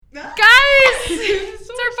Guys, it's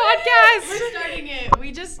our podcast. We're starting it.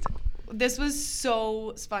 This was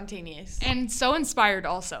so spontaneous. And so inspired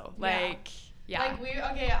also.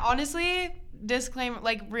 Honestly, disclaimer,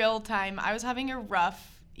 real time, I was having a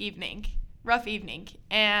rough evening.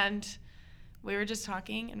 And we were just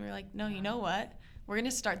talking and we were like, no, you know what? We're going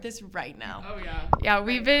to start this right now. Oh, yeah. Yeah,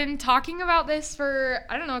 we've been talking about this for,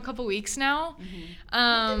 I don't know, a couple weeks now.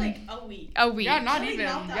 Mm-hmm. A week. A week. Yeah, not even.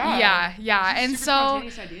 Yeah. And super so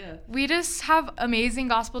spontaneous idea. we just have amazing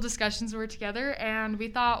gospel discussions when we're together, and we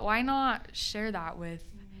thought, why not share that with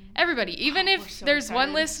everybody? Even if there's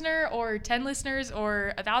one listener or 10 listeners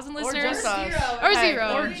or 1,000 listeners. Or just us. Or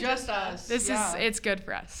zero. Or just us. It's good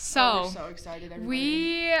for us. We're so excited, everybody.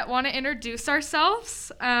 We want to introduce ourselves.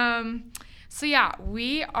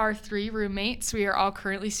 We are 3 roommates. We are all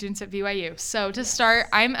currently students at BYU. So to start,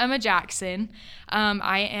 I'm Emma Jackson.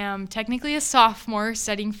 I am technically a sophomore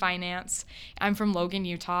studying finance. I'm from Logan,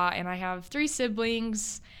 Utah, and I have 3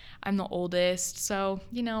 siblings. I'm the oldest. So,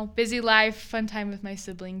 busy life, fun time with my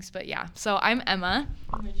siblings. But yeah, so I'm Emma.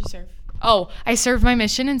 Where did you serve? Oh, I served my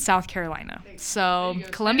mission in South Carolina. So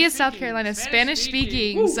Columbia, South Carolina, Spanish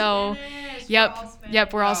speaking. So, yep,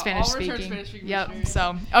 we're all Spanish speaking. Yep.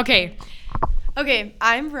 So, okay. Okay,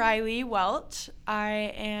 I'm Riley Welch.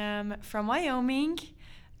 I am from Wyoming.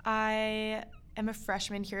 I am a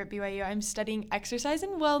freshman here at BYU. I'm studying exercise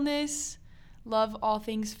and wellness. Love all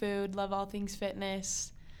things food, love all things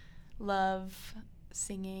fitness, love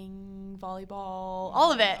singing, volleyball,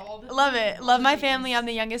 all of it. Love it. Love my family. I'm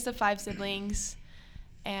the youngest of 5 siblings.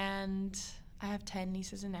 And I have 10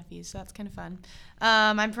 nieces and nephews, so that's kind of fun.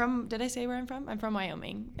 Did I say where I'm from? I'm from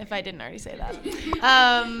Wyoming, if I didn't already say that.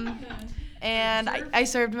 And I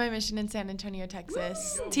served my mission in San Antonio,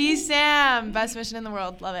 Texas. T-SAM, best mission in the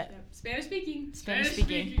world. Love it. Spanish speaking.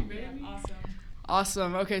 Baby.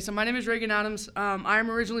 Awesome. Okay, so my name is Reagan Adams. I'm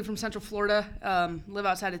originally from Central Florida, live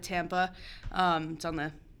outside of Tampa. It's on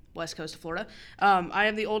the west coast of Florida. I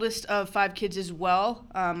am the oldest of 5 kids as well.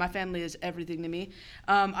 My family is everything to me.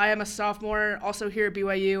 I am a sophomore, also here at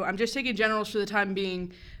BYU. I'm just taking generals for the time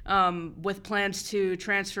being, with plans to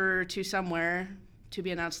transfer to somewhere, to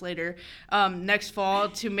be announced later, next fall,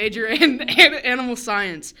 to major in animal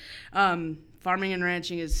science. Farming and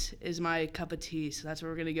ranching is my cup of tea, so that's what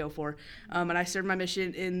we're going to go for. And I served my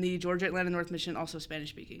mission in the Georgia Atlanta North mission, also Spanish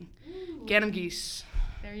speaking. Ganem geese.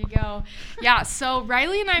 There you go. Yeah, so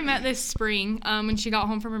Riley and I met this spring. When she got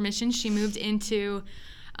home from her mission, she moved into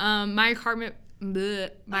my apartment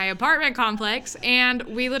complex, and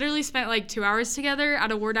we literally spent 2 hours together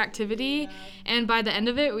at a ward activity, and by the end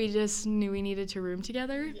of it, we just knew we needed to room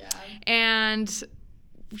together. And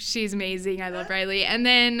she's amazing. I love Riley. And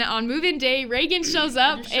then on move-in day, Reagan shows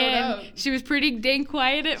up, she was pretty dang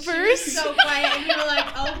quiet at first. She was so quiet, and we were like,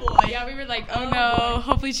 oh boy. Yeah, we were like, oh no,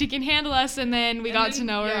 hopefully she can handle us. And then we got to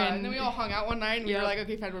know her. Yeah, and then we all hung out one night, and we were like,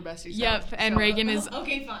 okay, fine, we're besties. Yep, and Reagan is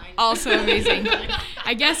okay, fine. also amazing.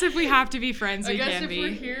 I guess if we have to be friends, we can be. I guess if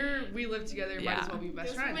we're here, we live together, might as well be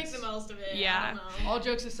best friends. We'll make the most of it. Yeah. I don't know. All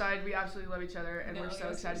jokes aside, we absolutely love each other, and we're so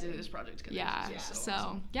excited to do this project together. Yeah. So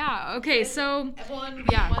awesome. Okay, so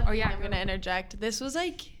I'm gonna interject. This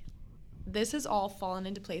has all fallen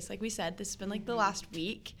into place. Like we said, this has been the last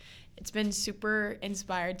week. It's been super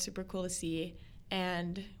inspired, super cool to see,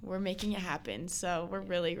 and we're making it happen. So we're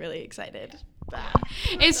really, really excited.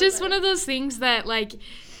 It's just one of those things that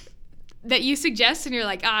that you suggest and you're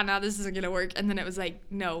like, no, this isn't gonna work, and then it was like,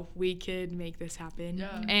 no, we could make this happen.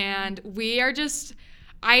 Yeah. And we are just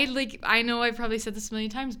I know I've probably said this a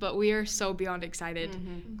million times, but we are so beyond excited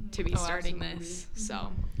to be starting this.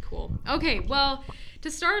 So cool. Okay, well,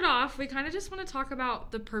 to start off, we kind of just want to talk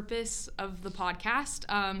about the purpose of the podcast.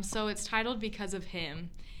 So it's titled Because of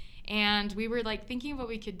Him. And we were thinking of what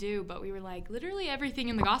we could do, but we were literally everything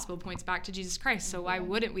in the gospel points back to Jesus Christ. So why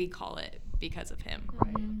wouldn't we call it Because of Him?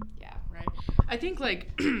 Right. Yeah, right. I think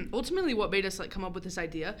ultimately what made us come up with this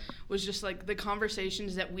idea was just the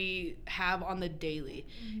conversations that we have on the daily.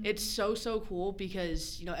 It's so cool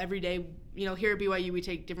because every day here at BYU we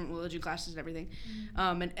take different religion classes and everything,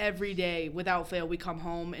 and every day without fail we come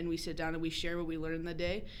home and we sit down and we share what we learned in the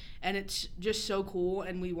day, and it's just so cool,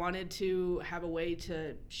 and we wanted to have a way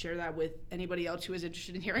to share that with anybody else who is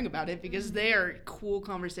interested in hearing about it, because they are cool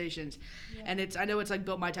conversations. And I know it's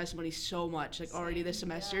built my testimony so much already this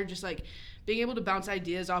semester, just being able to bounce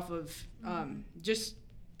ideas off of just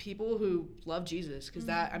people who love Jesus, because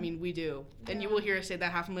we do, and you will hear us say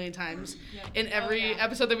that 500,000 times in every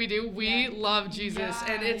episode that we do. We love Jesus,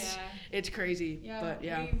 and it's crazy. But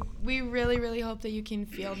we really, really hope that you can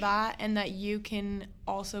feel that, and that you can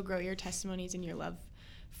also grow your testimonies and your love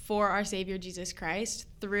for our Savior Jesus Christ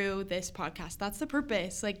through this podcast. That's the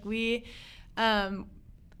purpose. Like we're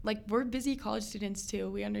busy college students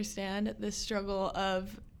too. We understand the struggle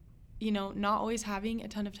of, not always having a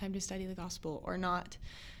ton of time to study the gospel, or not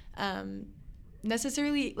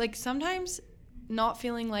necessarily, like, sometimes not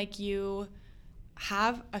feeling like you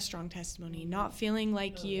have a strong testimony, not feeling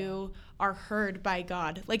like you are heard by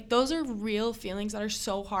God. Like, those are real feelings that are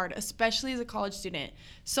so hard, especially as a college student.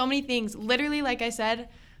 So many things. Literally, like I said,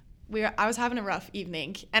 I was having a rough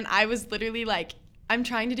evening, and I was literally like, I'm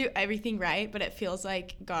trying to do everything right, but it feels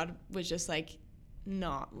like God was just like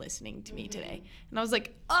not listening to me today. And I was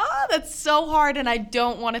like, that's so hard, and I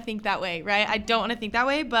don't want to think that way, right? I don't want to think that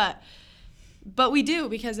way, but we do,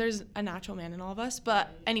 because there's a natural man in all of us. But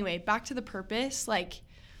anyway, back to the purpose. Like,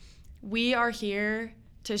 we are here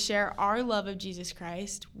to share our love of Jesus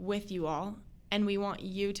Christ with you all, and we want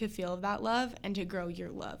you to feel that love and to grow your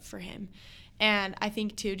love for him. And I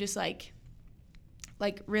think too, just like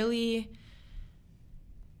really,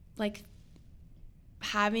 like,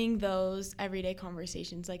 having those everyday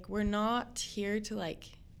conversations. Like, we're not here to like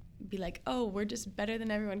be like, oh, we're just better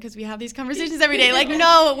than everyone because we have these conversations every day. Like,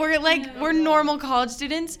 no, we're normal college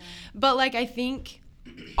students. But like, I think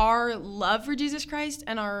our love for Jesus Christ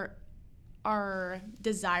and our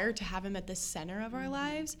desire to have him at the center of our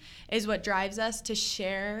lives is what drives us to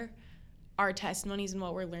share our testimonies and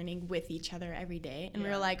what we're learning with each other every day. And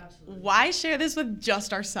we're like, absolutely. Why share this with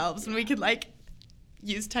just ourselves when we could like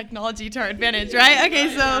use technology to our advantage, right?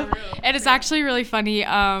 Okay, so and it's actually really funny,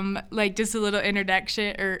 like, just a little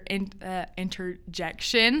interjection.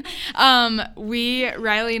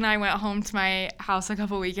 Riley and I went home to my house a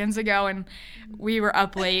couple weekends ago, and we were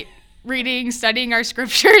up late studying our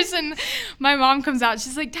scriptures, and my mom comes out.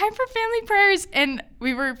 She's like, time for family prayers, and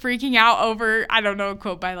we were freaking out over, I don't know, a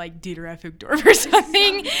quote by like Dieter F. Uchtdorf or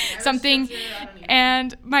something.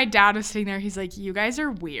 And my dad was sitting there. He's like, you guys are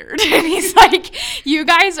weird. And he's like, you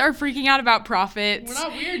guys are freaking out about prophets. We're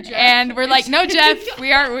not weird, Jeff. And we're like, no, Jeff,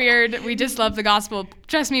 we aren't weird. We just love the gospel.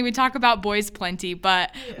 Trust me, we talk about boys plenty,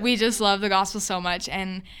 but we just love the gospel so much.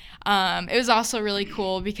 And it was also really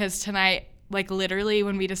cool because tonight, like, literally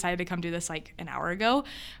when we decided to come do this like an hour ago,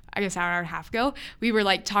 I guess an hour and a half ago, we were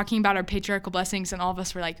like talking about our patriarchal blessings, and all of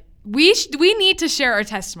us were like, we need to share our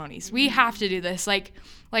testimonies. We have to do this. Like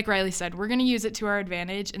Riley said, we're going to use it to our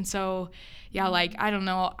advantage. And so, yeah, like, I don't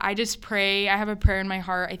know. I just pray. I have a prayer in my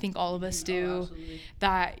heart. I think all of us do,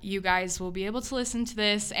 that you guys will be able to listen to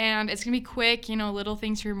this. And it's going to be quick, little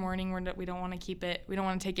things for your morning. We don't want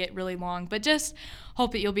to take it really long, but just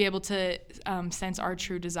hope that you'll be able to sense our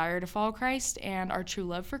true desire to follow Christ and our true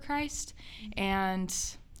love for Christ, and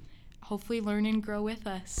hopefully learn and grow with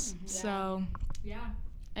us. Yeah. So, yeah.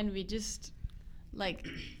 And we just, like,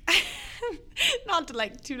 not to,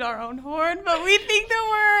 like, toot our own horn, but we think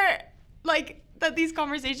that that these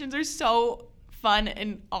conversations are so fun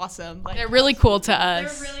and awesome. Like, they're really cool to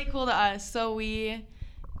us. They're really cool to us. So we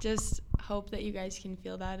just hope that you guys can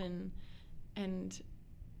feel that, and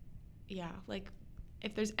yeah, like,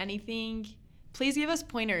 if there's anything, please give us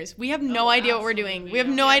pointers. We have no idea what we're doing. We have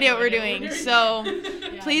no idea what we're doing. So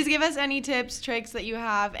please give us any tips, tricks that you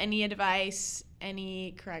have, any advice,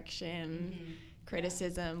 any correction,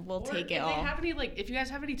 criticism. We'll take it all. If you guys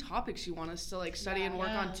have any topics you want us to like study and work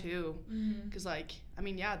on too, because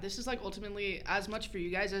this is like ultimately as much for you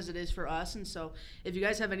guys as it is for us. And so if you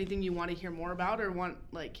guys have anything you want to hear more about or want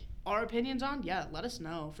like our opinions on, let us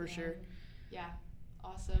know for sure. Yeah,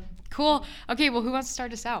 awesome, cool. Okay, well, who wants to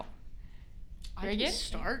start us out? I can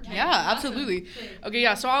start? Yeah, absolutely. Okay,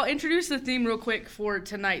 yeah, so I'll introduce the theme real quick for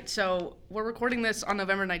tonight. So we're recording this on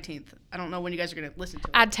November 19th. I don't know when you guys are going to listen to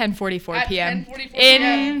it. At 10:44 p.m. 10:44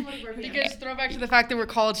 p.m. Because throwback to the fact that we're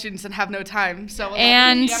college students and have no time. So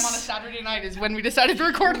 11 p.m. on a Saturday night is when we decided to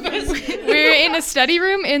record this. We're in a study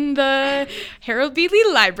room in the Harold B. Lee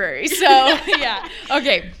Library. So, yeah.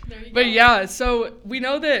 Okay. But yeah, so we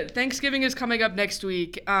know that Thanksgiving is coming up next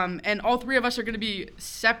week, and all three of us are going to be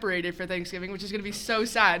separated for Thanksgiving, which is going to be so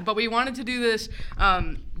sad. But we wanted to do this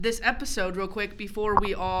this episode real quick before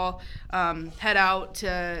we all head out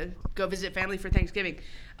to go visit family for Thanksgiving.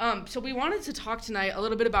 So we wanted to talk tonight a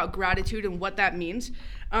little bit about gratitude and what that means,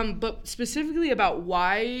 but specifically about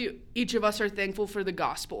why each of us are thankful for the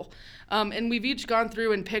gospel. And we've each gone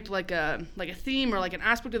through and picked like a theme or like an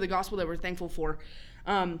aspect of the gospel that we're thankful for.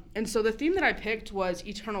 And so the theme that I picked was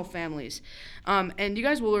eternal families. And you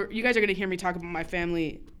guys are going to hear me talk about my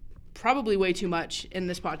family probably way too much in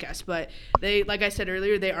this podcast, but they, like I said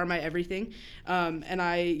earlier, they are my everything. And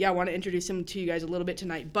I want to introduce them to you guys a little bit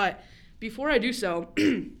tonight. But before I do so,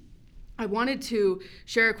 I wanted to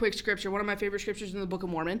share a quick scripture, one of my favorite scriptures in the Book of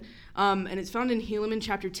Mormon, and it's found in Helaman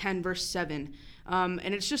chapter 10, verse 7.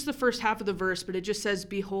 And it's just the first half of the verse, but it just says,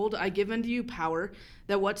 "Behold, I give unto you power,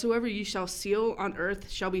 that whatsoever you shall seal on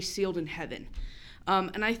earth shall be sealed in heaven."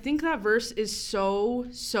 And I think that verse is so,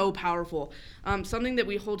 so powerful. Something that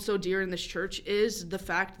we hold so dear in this church is the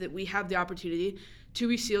fact that we have the opportunity to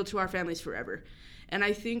be sealed to our families forever. And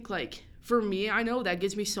I think, like, for me, I know that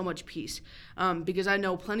gives me so much peace, because I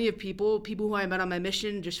know plenty of people who I met on my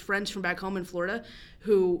mission, just friends from back home in Florida,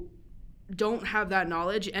 who don't have that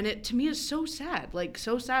knowledge. And it, to me, is so sad, like,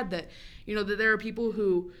 so sad that, that there are people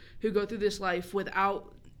who go through this life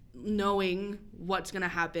without knowing what's going to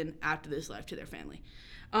happen after this life to their family.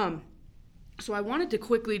 So I wanted to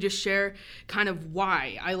quickly just share kind of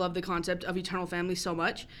why I love the concept of eternal family so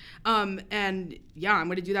much. And yeah, I'm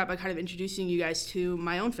going to do that by kind of introducing you guys to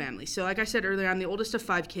my own family. So like I said earlier, I'm the oldest of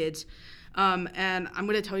 5 kids. And I'm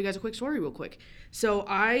going to tell you guys a quick story real quick. So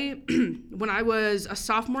when I was a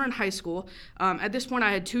sophomore in high school, at this point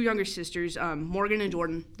I had 2 younger sisters, Morgan and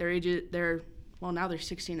Jordan. Now they're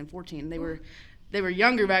 16 and 14. They were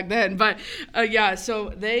younger back then, but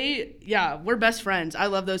so we're best friends. I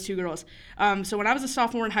love those 2 girls. So when I was a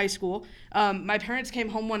sophomore in high school, my parents came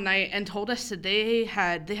home one night and told us that they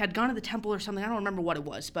had gone to the temple or something. I don't remember what it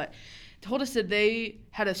was, but told us that they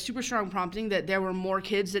had a super strong prompting that there were more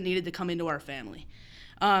kids that needed to come into our family.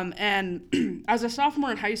 And as a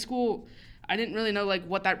sophomore in high school, I didn't really know like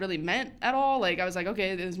what that really meant at all. Like I was like,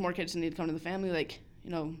 okay, there's more kids that need to come to the family. Like,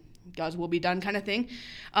 God's will be done kind of thing.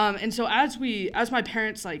 And so as my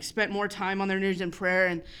parents like spent more time on their knees in prayer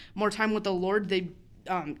and more time with the Lord, they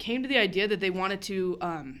came to the idea that they wanted to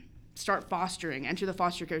start enter the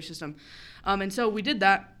foster care system. And so we did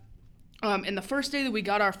that. And the first day that we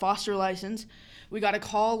got our foster license, we got a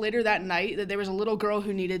call later that night that there was a little girl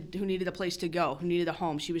who needed a place to go, who needed a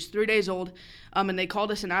home. She was 3 days old, and they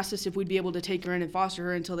called us and asked us if we'd be able to take her in and foster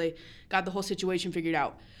her until they got the whole situation figured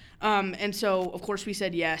out. And so, of course, we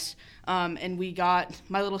said yes, and we got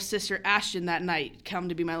my little sister Ashton that night, come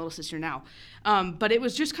to be my little sister now. But it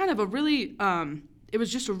was just kind of a really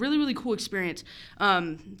really cool experience.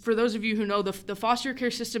 For those of you who know, the foster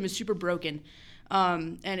care system is super broken,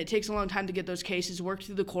 and it takes a long time to get those cases worked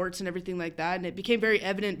through the courts and everything like that. And it became very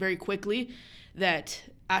evident very quickly that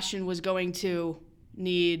Ashton was going to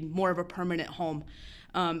need more of a permanent home.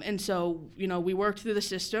 And so, we worked through the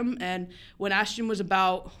system, and when Ashton was I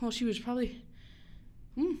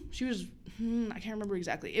can't remember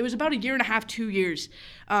exactly. It was about 1.5 years, 2 years,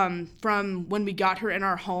 from when we got her in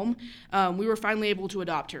our home. We were finally able to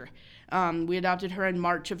adopt her. We adopted her in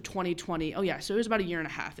March of 2020. Oh yeah, so it was about 1.5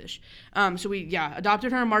 years-ish. So we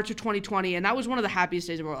adopted her in March of 2020, and that was one of the happiest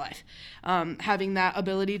days of our life. Having that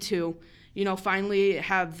ability to, finally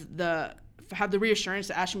have the reassurance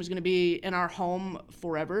that Ashton was going to be in our home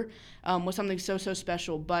forever, was something so, so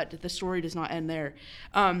special. But the story does not end there.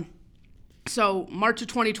 So March of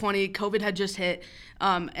 2020, COVID had just hit,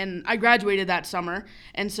 and I graduated that summer.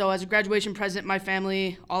 And so as a graduation present, my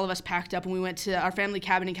family, all of us packed up, and we went to our family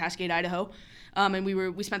cabin in Cascade, Idaho. And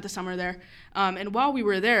we spent the summer there. And while we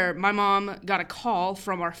were there, my mom got a call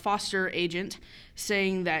from our foster agent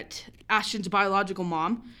saying that Ashton's biological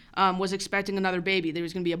mom was expecting another baby. There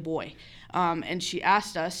was going to be a boy. And she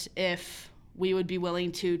asked us if we would be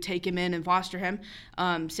willing to take him in and foster him.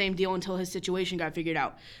 Same deal until his situation got figured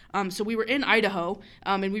out. So we were in Idaho,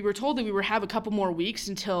 and we were told that we would have a couple more weeks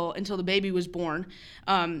until the baby was born.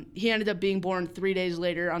 He ended up being born 3 days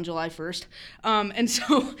later on July 1st.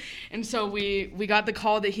 And so we got the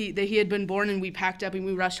call that he had been born, and we packed up and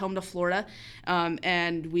we rushed home to Florida.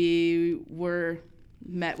 And we were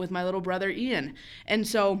met with my little brother Ian. And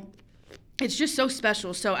so it's just so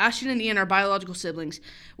special. So Ashton and Ian are biological siblings,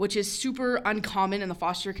 which is super uncommon in the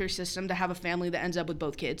foster care system to have a family that ends up with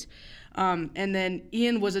both kids. And then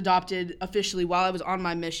Ian was adopted officially while I was on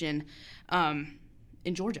my mission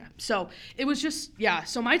in Georgia. So it was just,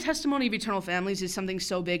 so my testimony of eternal families is something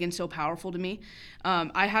so big and so powerful to me.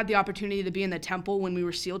 I had the opportunity to be in the temple when we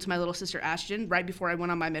were sealed to my little sister Ashton right before I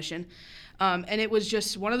went on my mission. And it was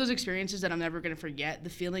just one of those experiences that I'm never going to forget, the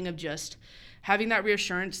feeling of just having that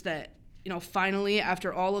reassurance that, finally,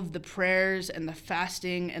 after all of the prayers and the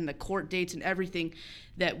fasting and the court dates and everything,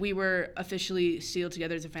 that we were officially sealed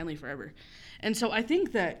together as a family forever. And so I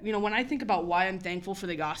think that, when I think about why I'm thankful for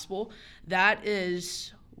the gospel, that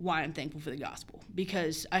is why I'm thankful for the gospel,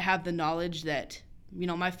 because I have the knowledge that,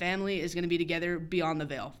 my family is going to be together beyond the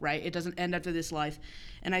veil, right? It doesn't end after this life.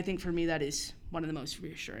 And I think for me, that is one of the most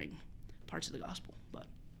reassuring parts of the gospel. But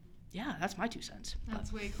yeah, that's my 2 cents.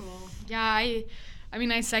 That's way cool. Yeah,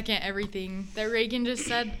 I second everything that Reagan just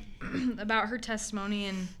said about her testimony,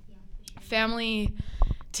 and family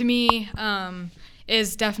to me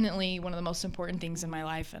is definitely one of the most important things in my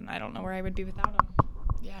life, and I don't know where I would be without them.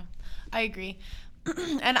 Yeah, I agree.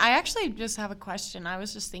 And I actually just have a question. I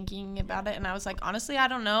was just thinking about it, and I was like, honestly, I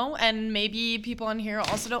don't know. And maybe people on here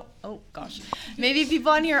also don't. Oh gosh, maybe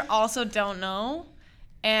people on here also don't know,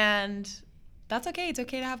 and that's okay. It's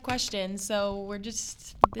okay to have questions. So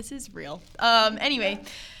this is real. Anyway,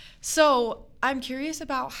 so I'm curious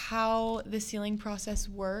about how the sealing process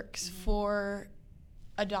works for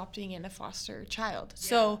adopting in a foster child. Yeah.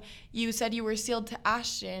 So you said you were sealed to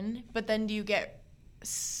Ashton, but then do you get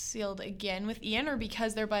sealed again with Ian, or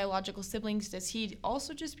because they're biological siblings, does he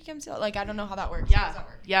also just become sealed? Like, I don't know how that works.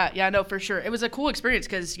 Yeah, no, for sure. It was a cool experience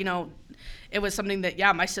because, it was something that,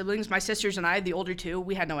 my siblings, my sisters and I, the older two,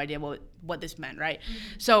 we had no idea what this meant, right?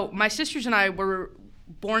 Mm-hmm. So my sisters and I were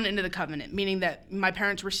born into the covenant, meaning that my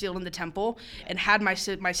parents were sealed in the temple and had my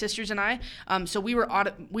sisters and I. So we were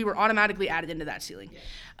automatically added into that sealing.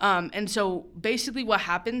 Yeah. And so basically what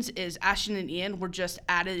happens is Ashton and Ian were just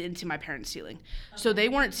added into my parents' sealing. So they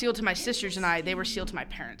weren't sealed to my sisters and I, they were sealed to my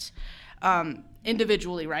parents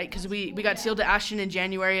individually, right? Because we got sealed to Ashton in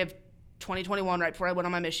January of 2021, right before I went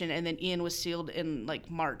on my mission, and then Ian was sealed in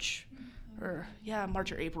like March or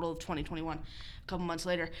April of 2021. Couple months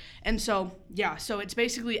later. And so it's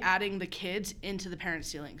basically adding the kids into the parent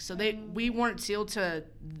sealing. So they weren't sealed to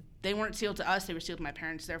us, they were sealed to my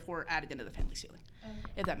parents, therefore added into the family sealing.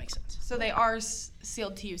 If that makes sense. So they are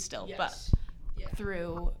sealed to you still, yes. But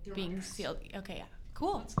through being sealed. Okay, yeah.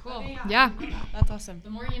 Cool. That's cool. Okay, yeah. That's awesome. The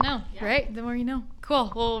more you know, right? The more you know.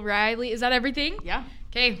 Cool. Well, Riley, is that everything? Yeah.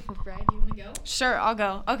 Okay. Well, Riley, do you want to go? Sure, I'll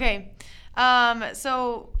go. Okay.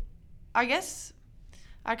 So I guess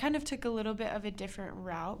I kind of took a little bit of a different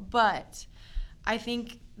route, but I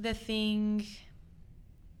think the thing,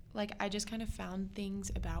 like, I just kind of found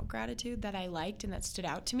things about gratitude that I liked and that stood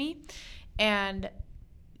out to me. And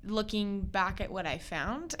looking back at what I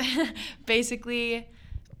found, basically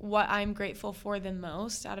what I'm grateful for the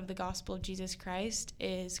most out of the gospel of Jesus Christ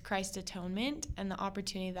is Christ's atonement and the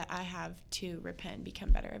opportunity that I have to repent and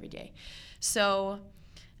become better every day. So,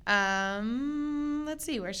 let's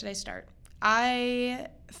see, where should I start? I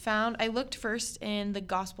looked first in the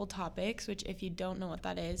Gospel Topics, which if you don't know what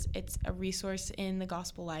that is, it's a resource in the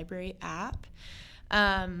Gospel Library app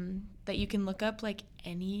that you can look up like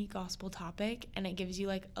any gospel topic, and it gives you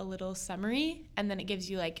like a little summary, and then it gives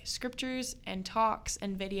you like scriptures and talks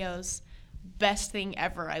and videos. Best thing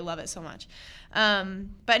ever. I love it so much.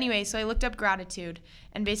 But anyway, so I looked up gratitude,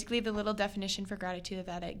 and basically the little definition for gratitude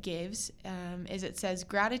that it gives is it says,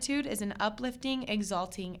 gratitude is an uplifting,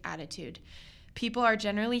 exalting attitude. People are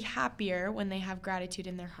generally happier when they have gratitude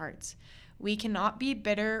in their hearts. We cannot be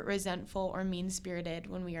bitter, resentful, or mean-spirited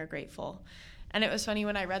when we are grateful. And it was funny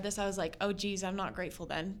when I read this, I was like, oh, geez, I'm not grateful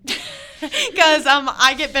then. Because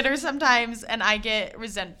I get bitter sometimes, and I get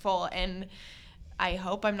resentful, and I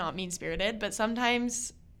hope I'm not mean-spirited, but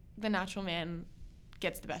sometimes the natural man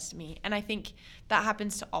gets the best of me. And I think that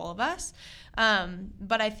happens to all of us.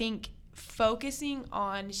 But I think focusing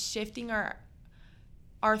on shifting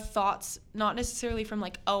our thoughts, not necessarily from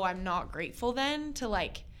like, oh, I'm not grateful then, to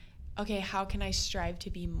like, okay, how can I strive to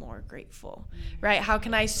be more grateful, right? How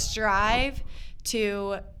can I strive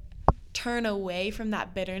to turn away from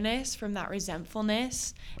that bitterness, from that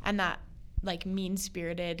resentfulness, and that like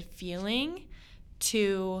mean-spirited feeling,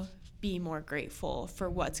 to be more grateful for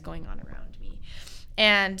what's going on around me.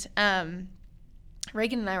 And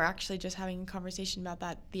Reagan and I were actually just having a conversation about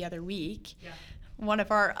that the other week. Yeah. One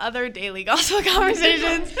of our other daily gospel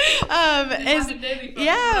conversations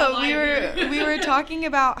we were talking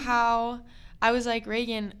about how I was like,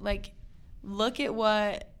 Reagan, like, look at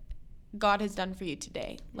what God has done for you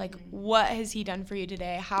today. Like, what has he done for you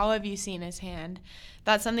today? How have you seen his hand?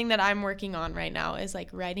 That's something that I'm working on right now, is like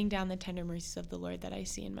writing down the tender mercies of the Lord that I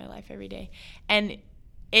see in my life every day. And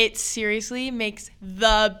it seriously makes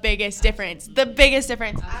the biggest difference. The biggest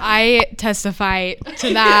difference. I testify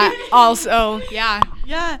to that also. Yeah.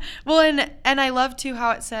 Yeah. Well, and I love too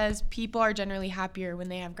how it says people are generally happier when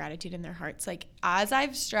they have gratitude in their hearts. Like, as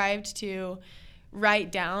I've strived to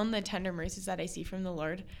write down the tender mercies that I see from the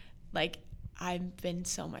Lord, like, I've been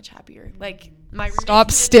so much happier. Like, my roommates stop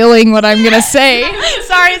stealing what I'm gonna say.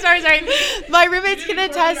 Sorry. My roommates can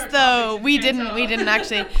attest, though. We didn't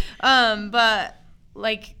actually. But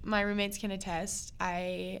like, my roommates can attest.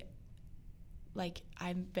 I've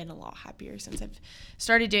been a lot happier since I've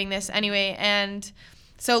started doing this anyway. And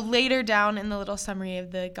so later down in the little summary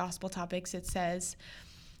of the gospel topics, it says,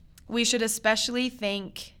 we should especially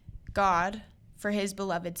thank God for his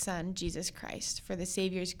beloved Son, Jesus Christ, for the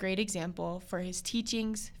Savior's great example, for his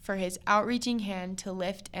teachings, for his outreaching hand to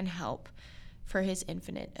lift and help, for his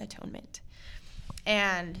infinite atonement.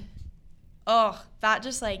 And, that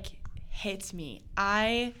just, like, hits me.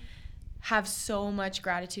 I have so much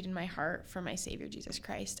gratitude in my heart for my Savior, Jesus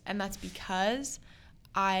Christ. And that's because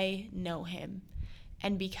I know him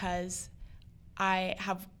and because I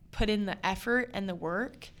have put in the effort and the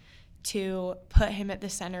work to put him at the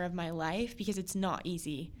center of my life, because it's not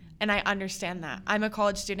easy. And I understand that. I'm a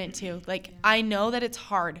college student too. Like, I know that it's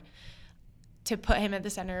hard to put him at the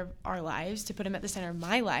center of our lives, to put him at the center of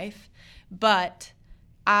my life. But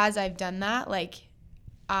as I've done that, like,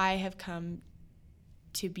 I have come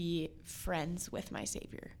to be friends with my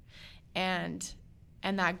Savior. And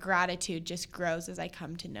that gratitude just grows as I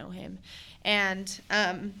come to know him. And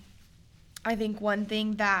I think one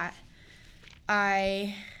thing that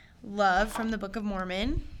I love from the Book of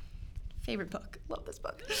Mormon, favorite book, love this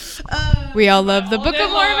book. We all love the Book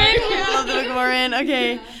of Mormon. Love the Book of Mormon.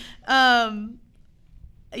 Okay.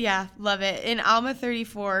 Yeah, love it. In Alma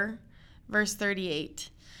 34, verse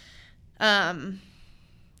 38,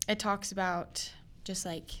 it talks about just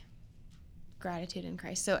like gratitude in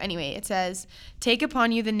Christ. So anyway, it says, "Take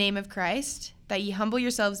upon you the name of Christ, that ye humble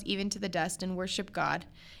yourselves even to the dust, and worship God,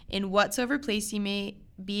 in whatsoever place ye may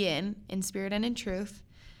be in spirit and in truth,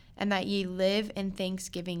 and that ye live in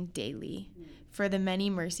thanksgiving daily, for the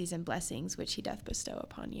many mercies and blessings which he doth bestow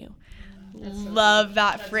upon you." Love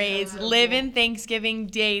that phrase, live in thanksgiving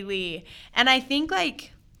daily. And I think,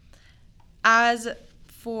 like, as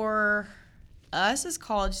for us as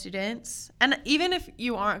college students, and even if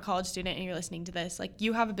you aren't a college student and you're listening to this, like,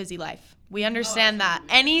 you have a busy life. We understand that.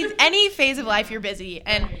 Any phase of life, you're busy,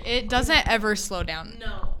 and It doesn't ever slow down.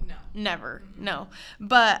 no, never, no.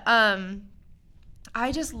 But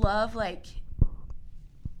I just love, like,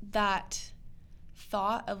 that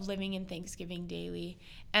thought of living in thanksgiving daily,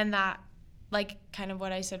 and that, like, kind of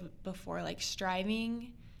what I said before, like,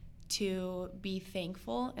 striving to be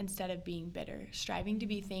thankful instead of being bitter, striving to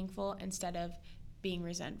be thankful instead of being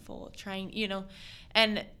resentful, trying,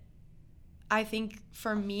 and I think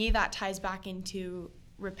for me that ties back into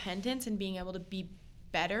repentance and being able to be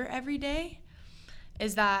better every day,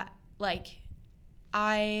 is that, like,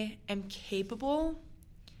 I am capable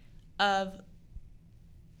of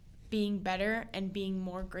being better and being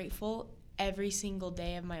more grateful every single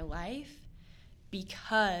day of my life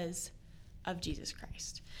because of Jesus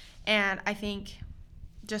Christ. And I think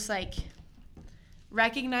just, like,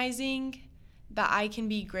 recognizing that I can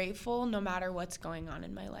be grateful no matter what's going on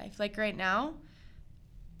in my life. Like, right now,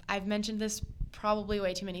 I've mentioned this probably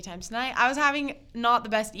way too many times tonight, I was having not the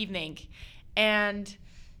best evening. And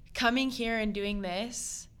coming here and doing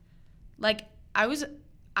this, like, I was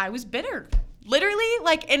bitter. Literally,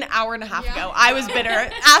 like, an hour and a half ago, I was bitter.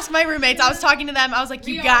 Ask my roommates. I was talking to them. I was like,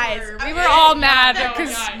 you guys. We were all mad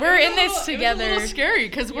because we're in this together. It was a little scary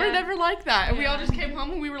because we're never like that. And we all just came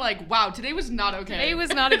home and we were like, wow, today was not okay. Today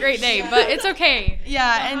was not a great day, but it's okay.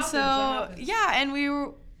 Yeah, and so, yeah, and we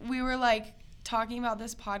were, like, talking about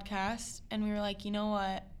this podcast, and we were like, you know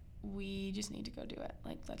what? We just need to go do it.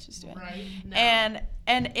 Like, let's just do it. Right now.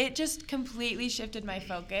 And it just completely shifted my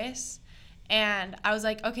focus. And I was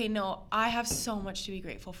like, okay, no, I have so much to be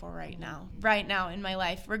grateful for right now in my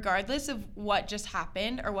life, regardless of what just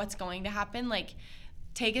happened or what's going to happen. Like,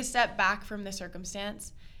 take a step back from the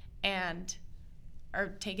circumstance or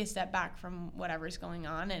take a step back from whatever's going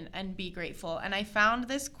on and be grateful. And I found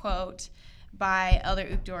this quote by Elder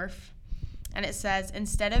Uchtdorf, and it says,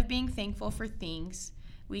 "Instead of being thankful for things,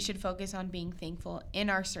 we should focus on being thankful in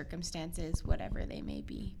our circumstances, whatever they may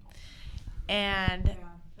be." And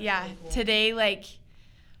yeah, today, like,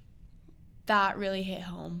 that really hit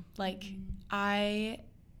home. Like,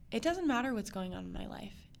 it doesn't matter what's going on in my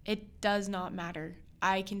life. It does not matter.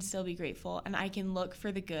 I can still be grateful, and I can look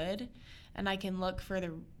for the good, and I can look for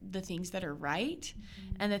the things that are right,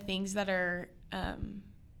 and the things that are,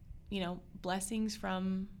 blessings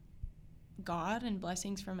from God and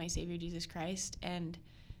blessings from my Savior Jesus Christ, and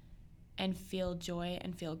feel joy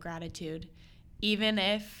and feel gratitude, even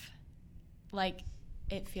if, like,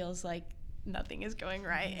 it feels like nothing is going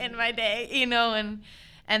right in my day,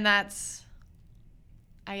 and that's,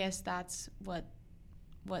 I guess that's what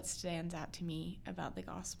stands out to me about the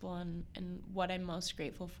gospel, and what I'm most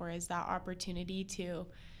grateful for is that opportunity to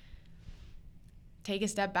take a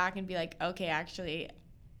step back and be like, okay, actually,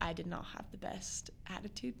 I did not have the best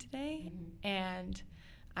attitude today, and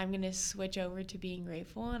I'm going to switch over to being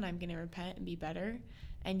grateful, and I'm going to repent and be better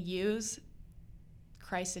and use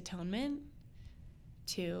Christ's atonement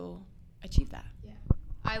to achieve that.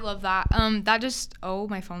 I love that. That just,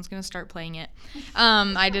 my phone's going to start playing it.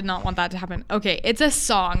 I did not want that to happen. Okay, it's a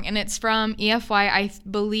song, and it's from EFY. I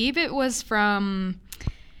believe it was from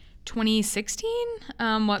 2016.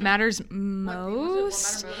 What Matters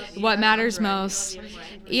Most. What Matters Most.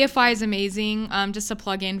 EFY is amazing. Just a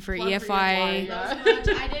plug-in for EFY.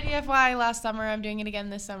 I did EFY last summer. I'm doing it again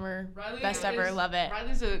this summer. Best ever. Love it.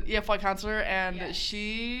 Riley's an EFY counselor, and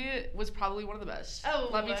she was probably one of the best.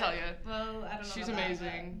 Let me tell you. Well, I don't know. She's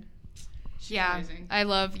amazing. She's Yeah, amazing. I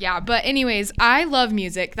love. Yeah, but anyways, I love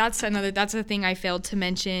music. That's a thing I failed to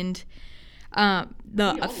mention.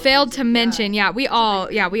 We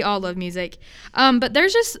all love music. But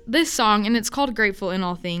there's just this song, and it's called Grateful in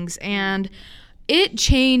All Things, and it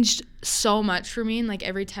changed so much for me. And like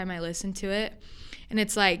every time I listen to it, and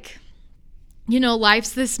it's like,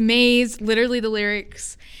 life's this maze, literally the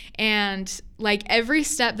lyrics, and like every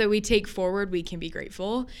step that we take forward, we can be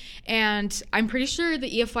grateful. And I'm pretty sure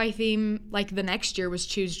the EFY theme, like the next year, was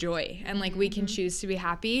choose joy, and like we can choose to be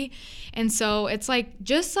happy. And so it's like,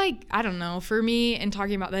 just like, I don't know, for me, and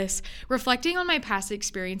talking about this, reflecting on my past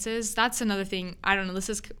experiences, that's another thing. I don't know, this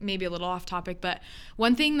is maybe a little off topic, but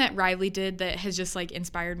one thing that Riley did that has just like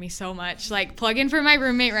inspired me so much, like plug in for my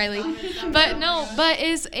roommate Riley, but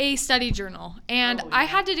is a study journal. And I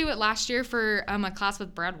had to do it last year for a class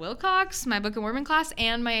with Brad Wilcox, my Book of Mormon class,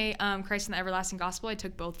 and my Christ in the Everlasting Gospel. I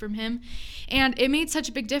took both from him, and it made such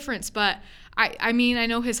a big difference. But I mean, I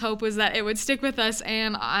know his hope was that it would stick with us,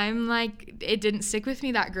 and I'm like, it didn't stick with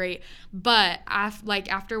me that great. But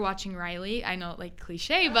after watching Riley, I know, like,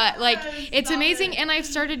 cliche, but like it's amazing, and I've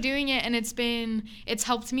started doing it, and it's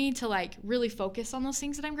helped me to like really focus on those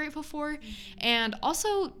things that I'm grateful for, and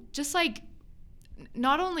also just like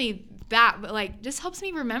not only that, but like just helps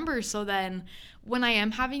me remember, so then when I am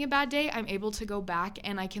having a bad day, I'm able to go back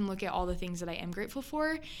and I can look at all the things that I am grateful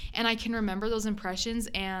for, and I can remember those impressions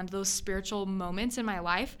and those spiritual moments in my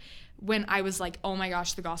life when I was like, oh my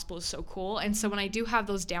gosh, the gospel is so cool. And so when I do have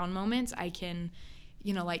those down moments, I can,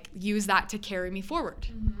 like use that to carry me forward.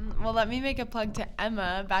 Mm-hmm. Well, let me make a plug to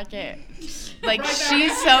Emma back at, like,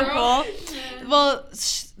 she's so cool. Well,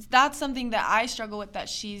 that's something that I struggle with that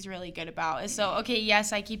she's really good about. So, okay,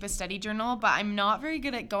 yes, I keep a study journal, but I'm not very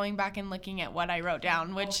good at going back and looking at what I wrote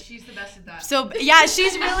down, which... she's the best at that. So, yeah,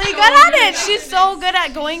 she's really good at it. She's so good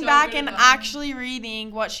at going back and actually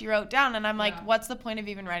reading what she wrote down. And I'm like, what's the point of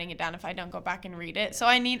even writing it down if I don't go back and read it? So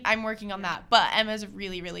I'm working on that. But Emma's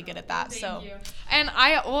really, really good at that. Thank you. And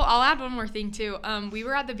I'll add one more thing too. We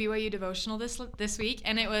were at the BYU devotional this week,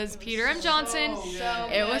 and it was Peter M. Johnson.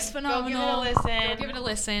 It was phenomenal. Go give it a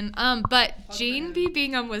listen. But Jane B.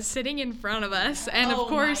 Bingham was sitting in front of us, and of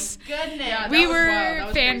course, we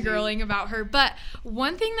were fangirling about her. But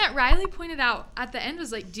one thing that Riley pointed out at the end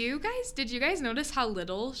was like, did you guys notice how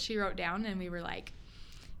little she wrote down? And we were like,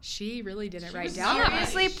 she really didn't write down that much.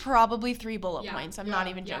 Seriously, probably 3 bullet points. I'm not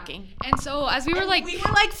even joking. And so as we were like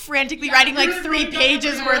frantically writing like 3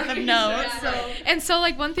 pages worth of notes. And so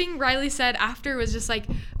like one thing Riley said after was just like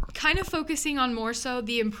kind of focusing on more so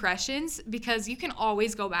the impressions, because you can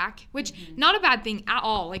always go back, which not a bad thing at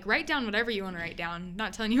all. Like write down whatever you want to write down,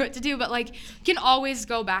 not telling you what to do, but like you can always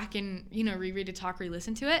go back and reread a talk,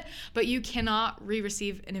 re-listen to it, but you cannot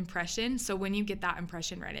re-receive an impression. So when you get that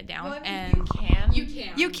impression, write it down. Well, and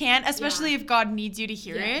you can, especially if God needs you to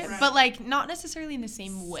hear it, but like not necessarily in the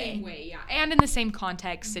same way. And in the same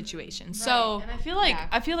context situation. So and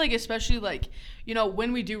I feel like especially like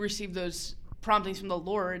when we do receive those promptings from the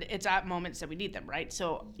Lord, it's at moments that we need them, right?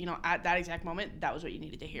 So, at that exact moment, that was what you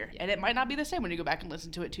needed to hear. And it might not be the same when you go back and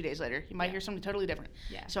listen to it 2 days later. You might hear something totally different.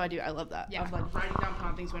 Yeah. So I love that. Yeah. Of like writing down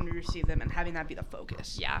promptings when we receive them and having that be the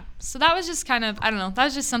focus. Yeah. So that was just kind of, I don't know, that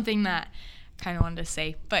was just something that I kind of wanted to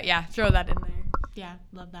say. But yeah, throw that in there. Yeah,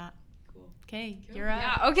 love that. Cool. Okay, you're up.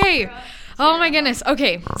 Yeah, okay. Oh my goodness.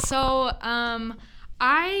 Okay. So,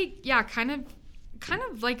 I kind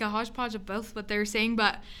of like a hodgepodge of both what they're saying,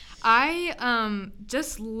 but I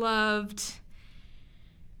just love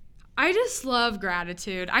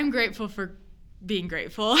gratitude. I'm grateful for being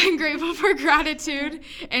grateful. I'm grateful for gratitude.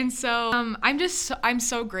 And so I'm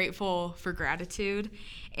so grateful for gratitude,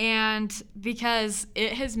 and because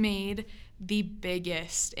it has made the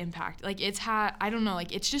biggest impact. Like it's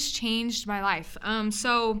just changed my life.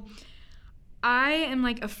 So I am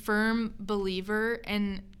like a firm believer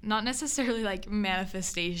in not necessarily like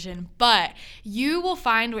manifestation, but you will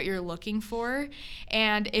find what you're looking for.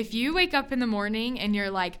 And if you wake up in the morning and you're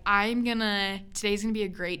like, today's gonna be a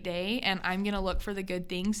great day, and I'm gonna look for the good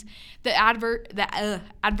things, the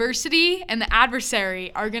adversity and the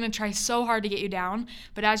adversary are gonna try so hard to get you down.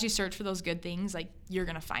 But as you search for those good things, like you're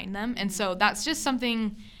gonna find them. And so that's just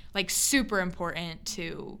something like super important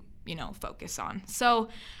to focus on. So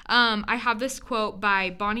I have this quote by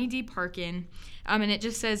Bonnie D. Parkin, and it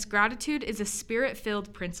just says, "Gratitude is a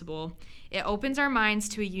spirit-filled principle. It opens our minds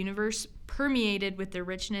to a universe permeated with the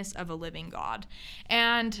richness of a living God."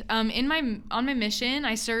 And on my mission,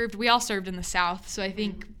 we all served in the South, so I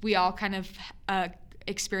think we all kind of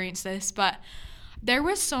experienced this, but there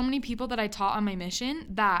was so many people that I taught on my mission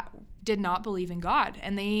that did not believe in God,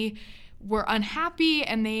 and they were unhappy,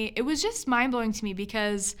 and it was just mind-blowing to me,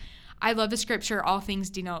 because I love the scripture, all things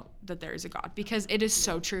denote that there is a God, because it is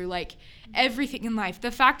so true. Like, everything in life,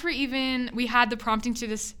 the fact we had the prompting to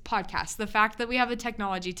this podcast, the fact that we have the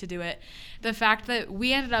technology to do it, the fact that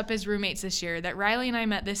we ended up as roommates this year, that Riley and I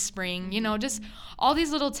met this spring, just all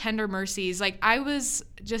these little tender mercies. Like, I was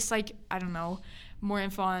just like, I don't know, more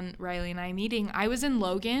info on Riley and I meeting. I was in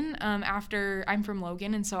Logan I'm from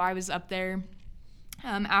Logan, and so I was up there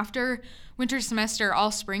after winter semester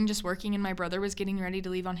all spring just working, and my brother was getting ready to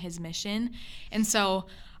leave on his mission. And so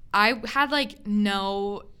I had like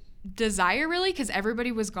no desire really, because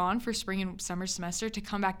everybody was gone for spring and summer semester, to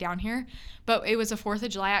come back down here. But it was a 4th of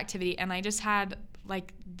July activity, and I just had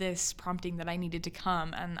like this prompting that I needed to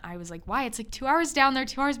come, and I was like, why? It's like 2 hours down there,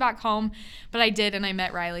 2 hours back home. But I did, and I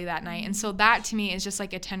met Riley that night. And so that to me is just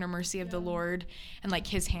like a tender mercy of the Lord and like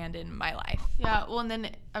his hand in my life. Yeah, well, and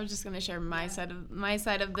then I was just going to share my side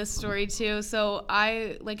of this story too. So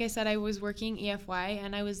like I said, I was working EFY,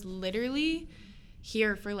 and I was literally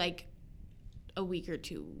here for like a week or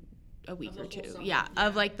two. Yeah,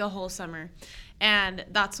 of like the whole summer. And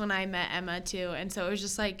that's when I met Emma too. And so it was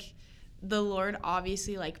just like the Lord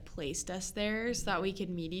obviously like placed us there so that we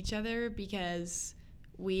could meet each other, because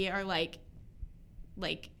we are like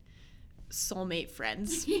soulmate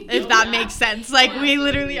friends, if that makes sense. Like, we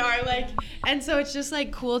literally are like, and so it's just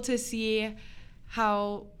like cool to see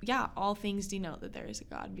how, all things denote that there is a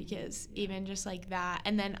God, because even just like that,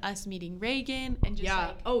 and then us meeting Reagan, and just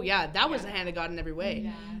that was the hand of God in every way.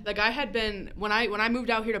 Yeah. Like, I had been, when I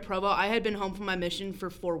moved out here to Provo, I had been home from my mission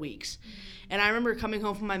for 4 weeks. And I remember coming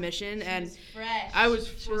home from my mission, and I was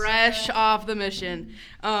fresh off the mission.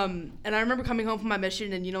 And I remember coming home from my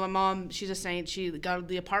mission, and, my mom, she's a saint. She got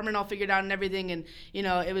the apartment all figured out and everything. And,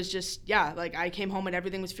 it was just, like, I came home and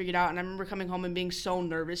everything was figured out. And I remember coming home and being so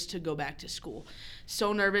nervous to go back to school.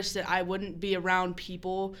 So nervous that I wouldn't be around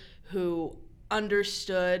people who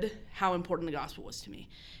understood how important the gospel was to me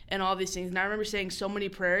and all these things. And I remember saying so many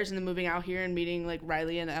prayers, and then moving out here and meeting like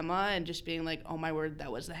Riley and Emma, and just being like, oh my word,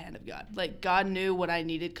 that was the hand of God. Like, God knew what I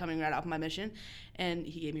needed coming right off my mission, and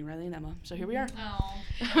he gave me Riley and Emma. So here we are. Oh.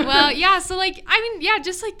 Well, yeah, so like, I mean, yeah,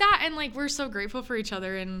 just like that. And like, we're so grateful for each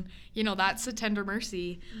other, and that's a tender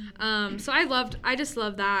mercy. So I just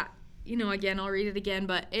love that. Again, I'll read it again,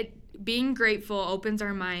 but being grateful opens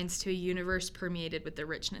our minds to a universe permeated with the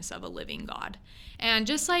richness of a living God. And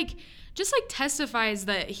just like testifies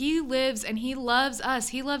that he lives and he loves us.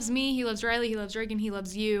 He loves me. He loves Riley. He loves Reagan. He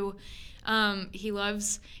loves you. He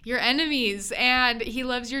loves your enemies, and he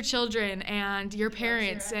loves your children and your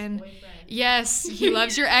parents. And yes, he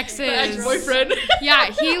loves your exes. Ex-boyfriend.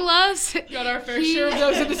 Yeah, he loves. Got our fair share of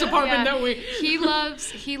those in this apartment, don't we? He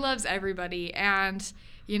loves everybody, and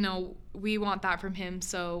we want that from him,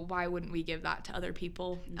 so why wouldn't we give that to other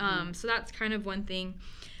people? So that's kind of one thing.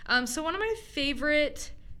 So one of my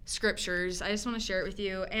favorite scriptures, I just want to share it with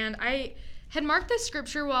you, and I had marked this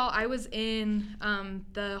scripture while I was in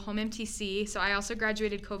the home MTC. So I also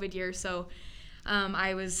graduated COVID year, so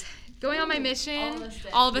I was going on my mission.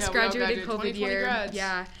 All of us graduated COVID year. Grads.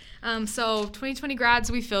 Yeah. So 2020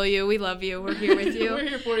 grads, we feel you. We love you. We're here with you. We're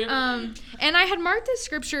here for you. And I had marked this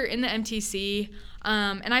scripture in the MTC,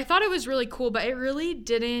 and I thought it was really cool, but it really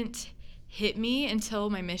didn't hit me until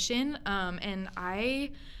my mission. And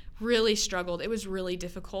I really struggled. It was really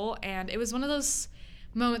difficult. And it was one of those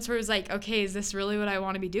moments where it was like, okay, is this really what I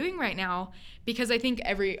want to be doing right now? Because I think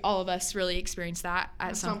all of us really experience that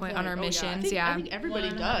at some point on our missions. I think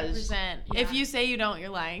everybody 100%. does. Yeah. If you say you don't, you're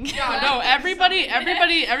lying. Yeah, no, everybody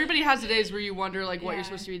has the days where you wonder like what you're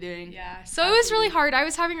supposed to be doing. Yeah. So it was really hard. I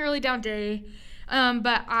was having a really down day.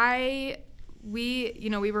 But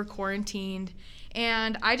we were quarantined,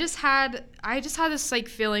 and I just had this like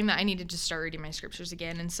feeling that I needed to start reading my scriptures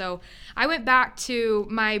again. And so I went back to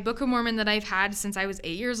my Book of Mormon that I've had since I was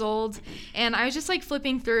 8 years old, and I was just like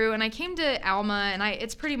flipping through, and I came to Alma, and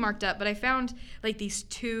it's pretty marked up, but I found like these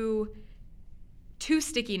two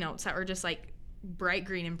sticky notes that were just like bright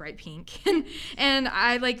green and bright pink. and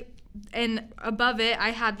I like, and above it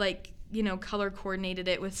I had like color coordinated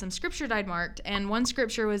it with some scripture I'd marked. And one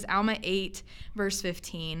scripture was Alma 8, verse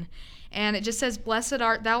 15. And it just says, "Blessed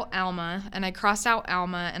art thou, Alma." And I crossed out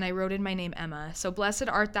Alma, and I wrote in my name Emma. So, "Blessed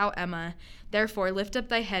art thou, Emma. Therefore, lift up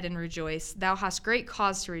thy head and rejoice. Thou hast great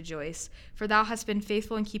cause to rejoice, for thou hast been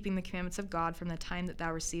faithful in keeping the commandments of God from the time that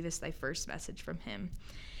thou receivest thy first message from him."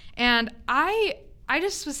 And I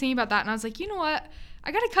just was thinking about that, and I was like, you know what?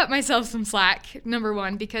 I got to cut myself some slack, number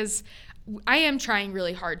one, because I am trying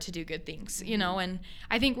really hard to do good things, and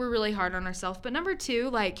I think we're really hard on ourselves. But number two,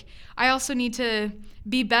 like, I also need to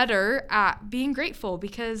be better at being grateful,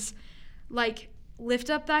 because, like, lift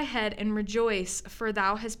up thy head and rejoice, for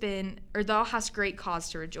thou hast great cause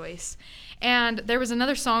to rejoice. And there was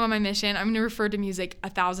another song on my mission. I'm going to refer to music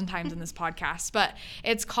 1,000 times in this podcast, but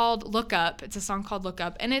it's called Look Up. It's a song called Look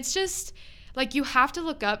Up. And it's just, like, you have to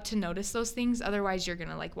look up to notice those things. Otherwise, you're going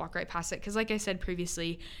to, like, walk right past it. Because like I said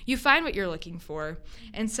previously, you find what you're looking for.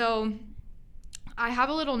 And so I have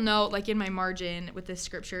a little note, like, in my margin with this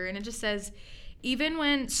scripture, and it just says, even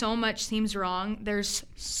when so much seems wrong, there's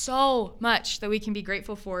so much that we can be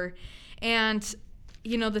grateful for. And,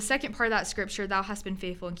 the second part of that scripture, "Thou hast been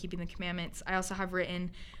faithful in keeping the commandments," I also have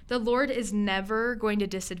written, the Lord is never going to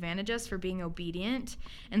disadvantage us for being obedient.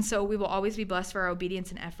 And so we will always be blessed for our obedience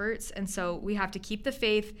and efforts. And so we have to keep the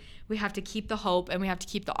faith, we have to keep the hope, and we have to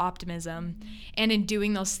keep the optimism. And in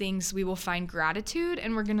doing those things, we will find gratitude,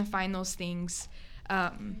 and we're going to find those things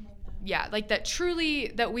like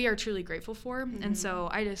that we are truly grateful for. And so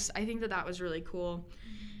I think that was really cool.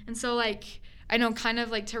 And so, like, I know, kind of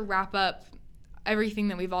like to wrap up everything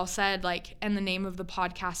that we've all said, like, and the name of the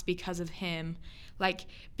podcast, Because of Him, like,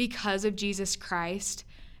 because of Jesus Christ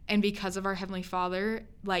and because of our Heavenly Father,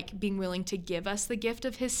 like, being willing to give us the gift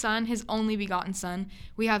of His Son, His only begotten Son,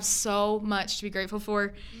 we have so much to be grateful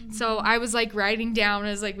for. Mm-hmm. So I was, like, writing down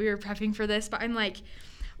as, like, we were prepping for this, but I'm like,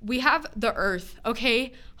 we have the earth,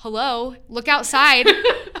 okay? Hello, look outside.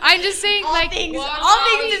 I'm just saying, all like, things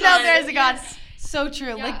is out there as a God. So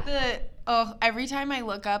true. Yeah. Like every time I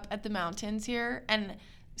look up at the mountains here and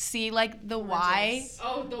see, like, the Y.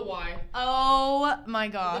 Oh, the Y. Oh my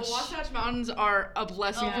gosh. The Wasatch Mountains are a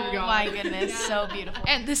blessing from God. Oh my goodness, so beautiful.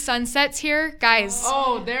 And the sunsets here, guys.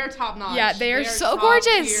 Oh, they're top notch. Yeah, they are so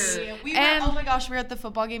gorgeous. We were at the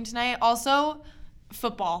football game tonight. Also,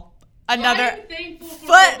 football. Another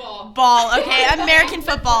football. Okay, American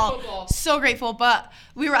football. So grateful. But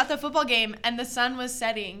we were at the football game and the sun was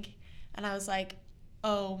setting, and I was like,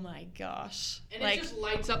 oh my gosh. And it just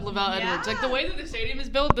lights up LaVell Edwards. Like, the way that the stadium is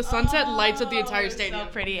built, the sunset lights up the entire stadium.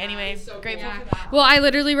 So pretty. Anyway, so grateful for that. Well, I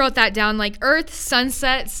literally wrote that down, like, earth,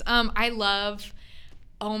 sunsets. I love,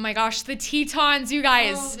 oh my gosh, the Tetons, you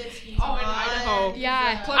guys. In Idaho.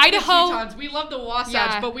 Yeah. Idaho. The Tetons. We love the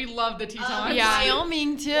Wasatch, but we love the Tetons.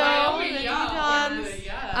 Wyoming, too. Wyoming,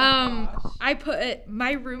 yeah. I put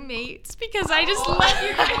my roommates because I just love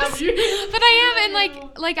you guys. But I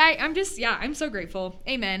am, and I'm so grateful.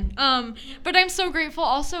 Amen. But I'm so grateful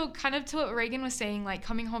also kind of to what Reagan was saying, like,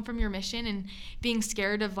 coming home from your mission and being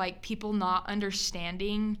scared of, like, people not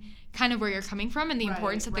understanding kind of where you're coming from and the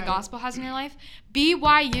importance that the gospel has in your life.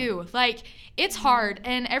 BYU, like, it's hard,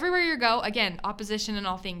 and everywhere you go, again, opposition in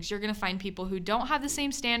all things, you're going to find people who don't have the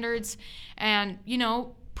same standards and,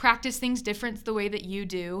 practice things different the way that you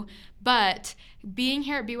do. But being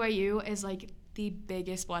here at BYU is, like, the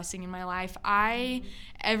biggest blessing in my life. We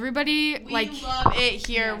love it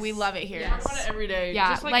here. Yes. We love it here. Yeah, talk about it every day. Yeah,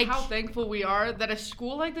 just like how thankful we are that a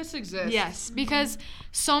school like this exists. Yes, because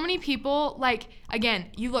so many people, like, again,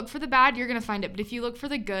 you look for the bad, you're gonna find it. But if you look for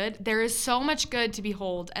the good, there is so much good to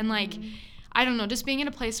behold. And, like, I don't know, just being in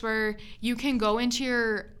a place where you can go into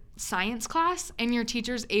your science class and your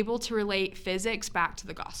teacher's able to relate physics back to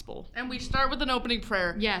the gospel. And we start with an opening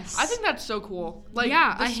prayer. Yes. I think that's so cool. Like,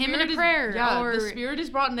 a hymn and a prayer. The Spirit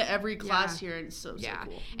is brought into every class here, and it's so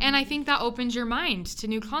cool. And I think that opens your mind to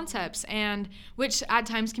new concepts, and which at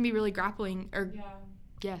times can be really grappling, or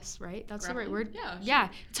yes, right? That's grappling? The right word? Yeah. Yeah.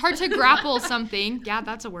 It's hard to grapple something. Yeah,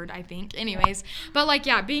 that's a word, I think. Anyways. But, like,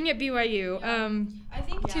 being at BYU. I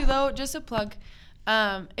think, too, though, just a plug,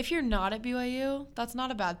 if you're not at BYU, that's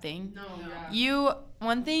not a bad thing. No.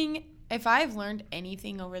 One thing, if I've learned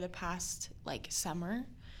anything over the past, like, summer,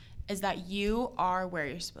 is that you are where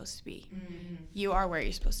you're supposed to be. Mm-hmm. You are where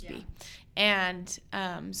you're supposed to be. And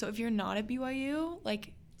so if you're not at BYU,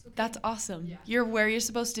 like, that's awesome. Yeah. You're where you're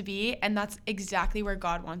supposed to be, and that's exactly where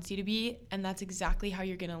God wants you to be, and that's exactly how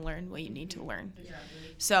you're going to learn what you need to learn.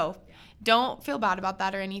 Exactly. So don't feel bad about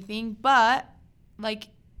that or anything, but, like,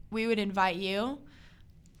 we would invite you.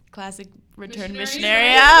 Classic return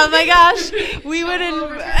missionary. Oh my gosh. We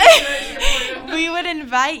would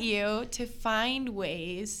invite you to find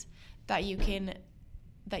ways that you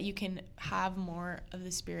can have more of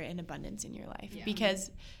the Spirit in abundance in your life,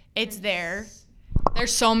 because it's there.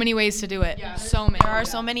 There's so many ways to do it. Yeah. So many. There are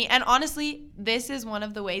so many. And honestly, this is one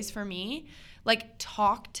of the ways for me. Like,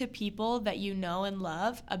 talk to people that you know and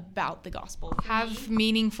love about the gospel. Have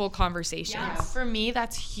meaningful conversations. Yeah. For me,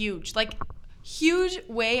 that's huge. Like, huge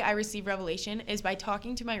way I receive revelation is by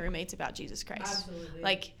talking to my roommates about Jesus Christ. Absolutely.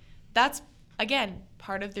 Like, that's, again,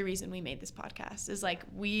 part of the reason we made this podcast is, like,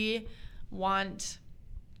 we want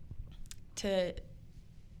to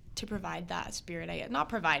provide that Spirit. Not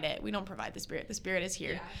provide it. We don't provide the Spirit. The Spirit is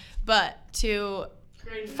here. Yeah. But to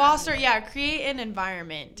create an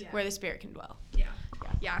environment where the Spirit can dwell.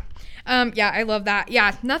 Yeah, I love that.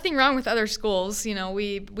 Yeah, nothing wrong with other schools. You know,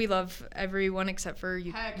 we love everyone except for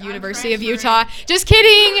University of Utah. Just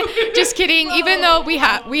kidding. Whoa, even though we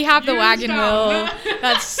have the wagon wheel.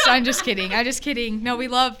 Utah. I'm just kidding. No, we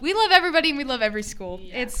love everybody and we love every school.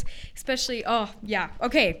 Yeah. It's especially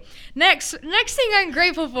Okay. Next thing I'm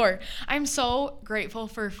grateful for. I'm so grateful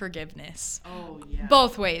for forgiveness. Oh yeah.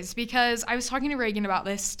 Both ways, because I was talking to Reagan about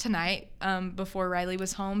this tonight before Riley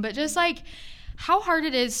was home, but just like how hard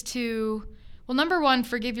it is to, well, number one,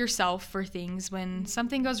 forgive yourself for things when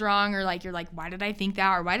something goes wrong, or like you're like, why did I think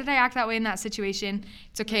that, or why did I act that way in that situation?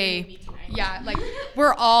 It's okay. Yeah, like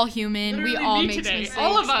we're all human. Literally we all me make today. mistakes.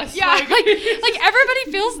 All of us. Yeah, like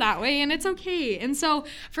everybody feels that way, and it's okay. And so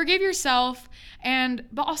forgive yourself,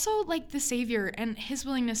 but also like the Savior and His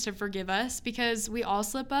willingness to forgive us, because we all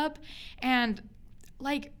slip up. And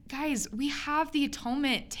like, guys, we have the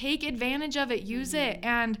atonement. Take advantage of it. Use it.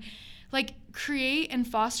 And like, create and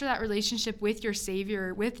foster that relationship with your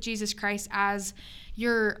Savior, with Jesus Christ as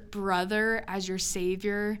your brother, as your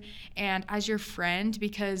Savior, and as your friend,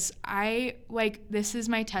 because this is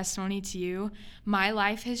my testimony to you. My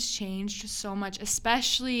life has changed so much,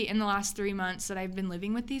 especially in the last 3 months that I've been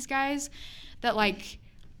living with these guys, that like,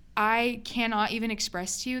 I cannot even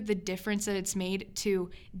express to you the difference that it's made to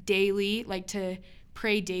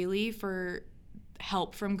pray daily for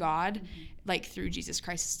help from God, like through Jesus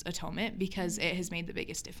Christ's atonement, because it has made the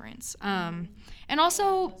biggest difference. And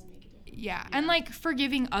also, and like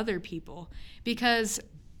forgiving other people, because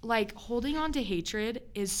like holding on to hatred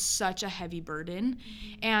is such a heavy burden.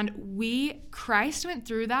 And Christ went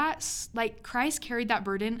through that. Like, Christ carried that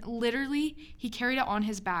burden. Literally, He carried it on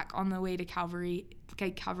His back on the way to Calvary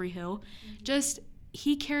Hill.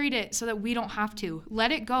 He carried it so that we don't have to.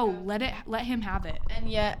 Let it go. Let Him have it. And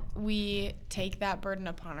yet we take that burden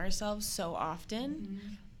upon ourselves so often,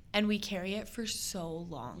 and we carry it for so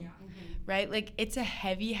long, right? Like, it's a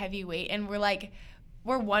heavy, heavy weight, and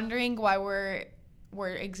we're wondering why we're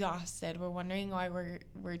exhausted. We're wondering why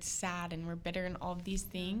we're sad and we're bitter and all of these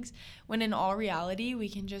things, when in all reality, we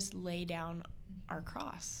can just lay down our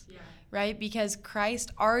cross, right? Because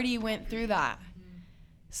Christ already went through that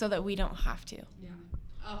so that we don't have to.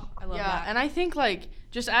 Oh, I love that. And I think, like,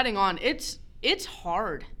 just adding on, it's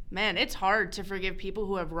hard. Man, it's hard to forgive people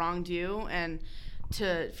who have wronged you and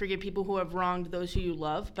to forgive people who have wronged those who you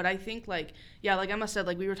love. But I think, like Emma said,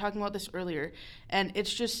 like, we were talking about this earlier, and it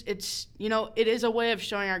is a way of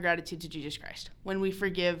showing our gratitude to Jesus Christ when we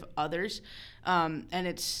forgive others. And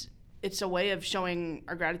it's a way of showing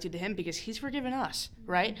our gratitude to Him because He's forgiven us,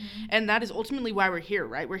 right? And that is ultimately why we're here,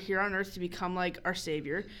 right? We're here on earth to become like our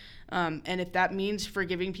Savior. And if that means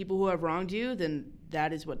forgiving people who have wronged you, then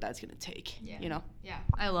that is what that's going to take, you know? Yeah,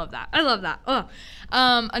 I love that.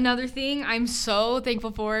 Another thing I'm so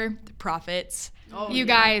thankful for, the prophets. You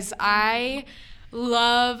guys, I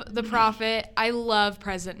love the prophet. I love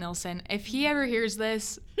President Nelson. If he ever hears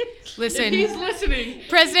this, listen. If he's listening.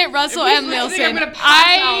 President Russell M. Nelson. I'm gonna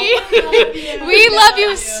pass out. We love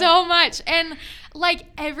you so much. And like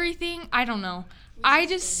everything, I don't know.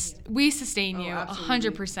 We sustain you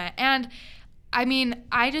 100%. And I mean,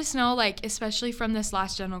 I just know, like, especially from this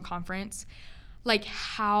last general conference, like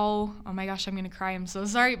how, oh my gosh, I'm going to cry. I'm so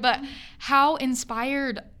sorry. But how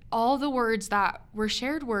inspired all the words that were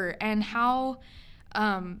shared were, and how,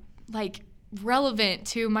 like, relevant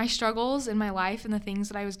to my struggles in my life and the things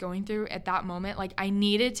that I was going through at that moment. Like, I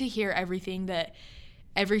needed to hear everything that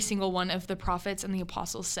every single one of the prophets and the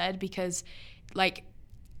apostles said, because like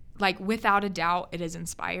without a doubt, it is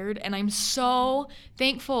inspired. And I'm so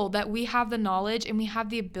thankful that we have the knowledge and we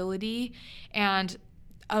have the ability and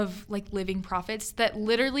of like living prophets, that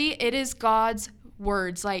literally it is God's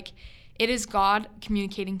words. Like, it is God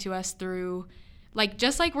communicating to us through, like,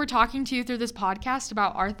 just like we're talking to you through this podcast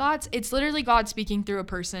about our thoughts, it's literally God speaking through a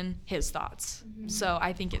person, His thoughts. So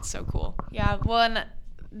I think it's so cool. Yeah, well, and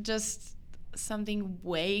just something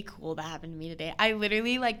way cool that happened to me today. I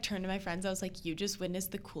literally like turned to my friends. I was like, you just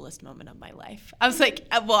witnessed the coolest moment of my life. I was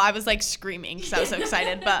like screaming because I was so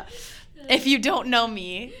excited. But if you don't know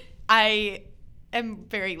me, I am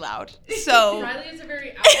very loud. So Riley is a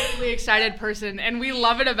very outwardly excited person, and we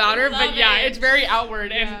love it about her. But yeah, it's very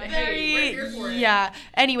outward, and hey, we're here for it. Yeah.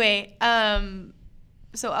 Anyway,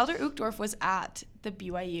 so Elder Uchtdorf was at the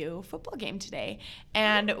BYU football game today,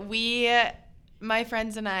 and my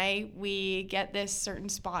friends and I, we get this certain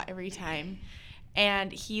spot every time,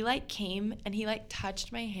 and he like came and he like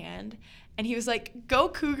touched my hand, and he was like, "Go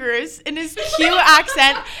Cougars," in his cute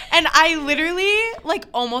accent, and I literally like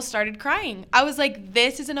almost started crying. I was like,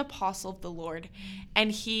 this is an apostle of the Lord,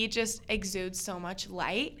 and he just exudes so much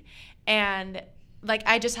light, and like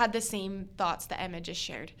I just had the same thoughts that Emma just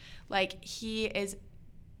shared. Like he is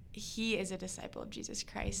a disciple of Jesus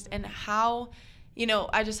Christ, and how,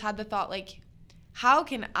 I just had the thought, like, how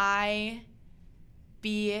can I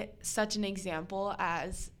be such an example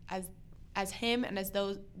as him and as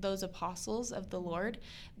those apostles of the Lord,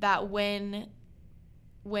 that when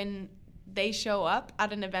they show up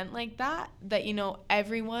at an event like that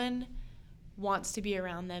everyone wants to be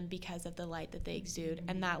around them because of the light that they exude,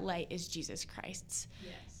 and that light is Jesus Christ's.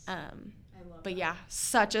 Yes. But yeah,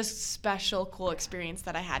 such a special, cool experience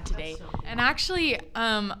that I had today. So cool. And actually,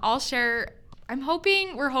 I'll share.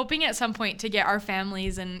 We're hoping at some point to get our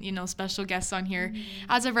families and, special guests on here. Mm-hmm.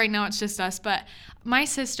 As of right now, it's just us. But my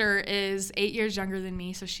sister is 8 years younger than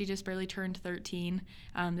me, so she just barely turned 13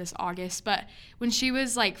 this August. But when she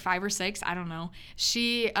was like 5 or 6, I don't know,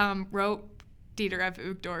 she wrote Dieter F.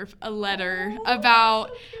 Uchtdorf a letter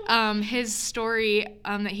about his story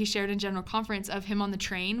that he shared in General Conference of him on the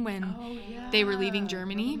train when they were leaving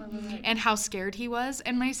Germany, and how scared he was.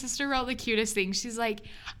 And my sister wrote the cutest thing. She's like,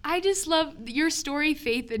 "I just love your story,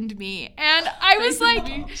 faithened me." And I was like,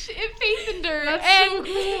 it faithened her. That's and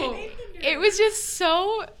so cool. It was just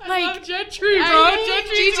so like, I love Gentry, bro.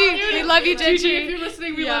 Gigi, we love you, Gentry. Gigi, if you're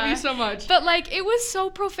listening, we love you so much. But like, it was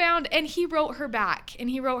so profound, and he wrote her back, and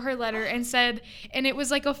he wrote her letter and said, and it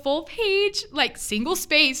was like a full page, like single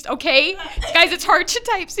spaced. Okay, guys, it's hard to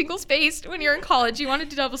type single spaced when you're in college. You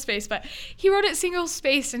wanted to double space, but he wrote it single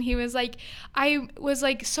spaced, and he was like, I was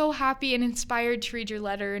like so happy and inspired to read your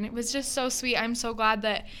letter, and it was just so sweet. I'm so glad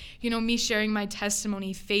that me sharing my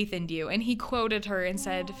testimony faithened you. And he quoted her and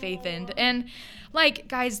said, "Faithened." And like,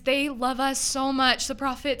 guys, they love us so much. The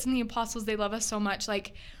prophets and the apostles, they love us so much.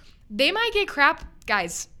 Like, they might get crap,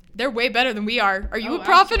 guys. They're way better than we are. Are you a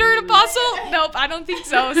prophet or an apostle? Nope, I don't think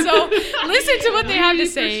so. So listen to what they have to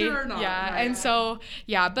say. Sure not. Yeah, and so,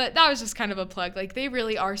 yeah, but that was just kind of a plug. Like, they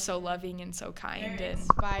really are so loving and so kind. They're and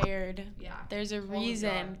inspired. Yeah. There's a God.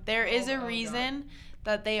 reason. There is a reason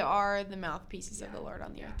that they are the mouthpieces of the Lord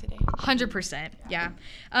on the earth today. 100%. Yeah.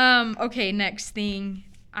 Okay, next thing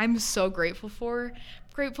I'm so grateful for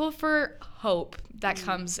hope that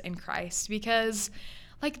comes in Christ, because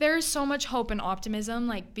like there's so much hope and optimism,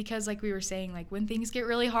 like because like we were saying, like when things get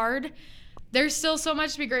really hard, there's still so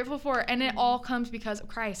much to be grateful for, and it all comes because of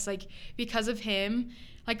Christ, like because of him,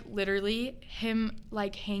 like literally him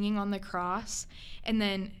like hanging on the cross and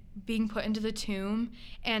then being put into the tomb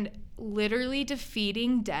and literally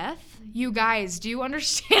defeating death. You guys, do you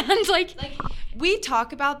understand? like we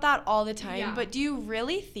talk about that all the time, Yeah. but do you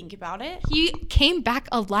really think about it? he came back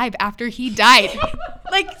alive after he died.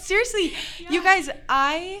 Like, seriously, you guys,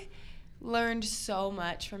 I learned so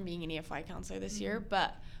much from being an EFY counselor this year,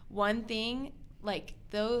 but one thing, like,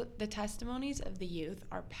 though the testimonies of the youth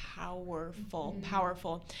are powerful.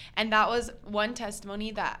 And that was one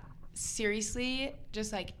testimony that seriously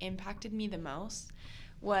just, like, impacted me the most,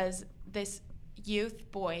 was this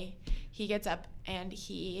youth boy. He gets up and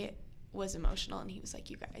he was emotional, and he was like,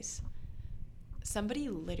 "You guys, somebody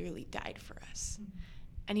literally died for us."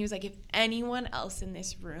 And he was like, if anyone else in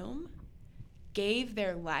this room gave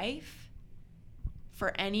their life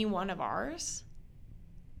for any one of ours,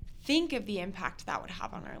 think of the impact that would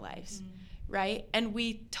have on our lives, right? And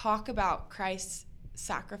we talk about Christ's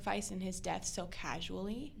sacrifice and his death so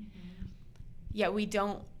casually, yet we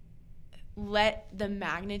don't let the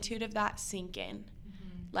magnitude of that sink in.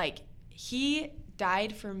 Like, he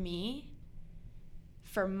died for me,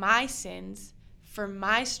 for my sins, for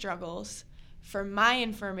my struggles, for my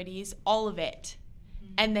infirmities, all of it.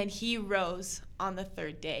 And then he rose on the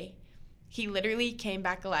third day. He literally came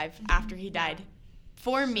back alive after he died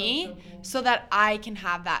for me, so that I can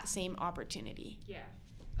have that same opportunity. Yeah.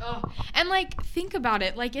 Oh, and like think about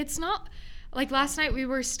it. Like it's not like last night we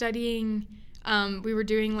were studying. We were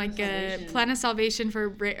doing like a plan of salvation for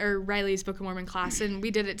Riley's Book of Mormon class, and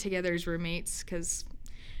we did it together as roommates because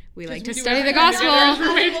we like we to do study the everything gospel.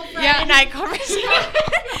 together. Friday night conversation.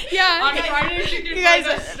 Yeah. On Fridays, you can You guys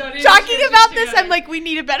find us studying talking scriptures about this, together. I'm like, we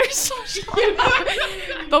need a better social.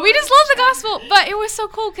 But we just love the gospel. But it was so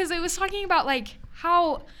cool because it was talking about like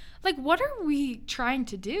how, like, what are we trying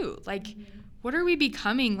to do? Like, what are we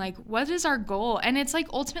becoming? Like, what is our goal? And it's like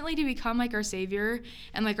ultimately to become like our Savior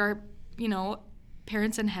and like our, you know,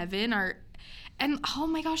 parents in heaven. And oh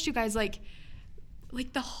my gosh, you guys, like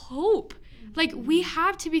the hope. Like, we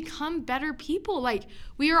have to become better people. Like,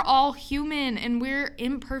 we are all human and we're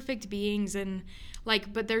imperfect beings, and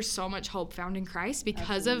like, but there's so much hope found in Christ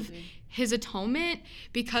because of his atonement,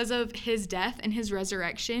 because of his death and his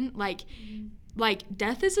resurrection. Like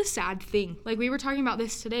death is a sad thing. Like, we were talking about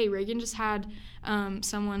this today. Reagan just had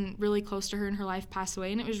someone really close to her in her life pass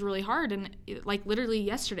away, and it was really hard. And like literally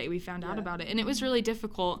yesterday we found out about it, and it was really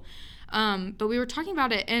difficult. But we were talking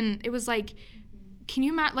about it, and it was like, can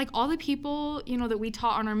you imagine, like, all the people, you know, that we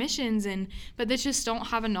taught on our missions, but they just don't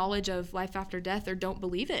have a knowledge of life after death or don't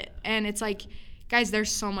believe it. And it's like, guys,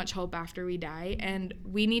 there's so much hope after we die, and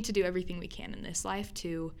we need to do everything we can in this life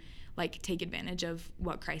to, like, take advantage of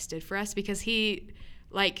what Christ did for us, because he,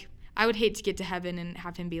 like, I would hate to get to heaven and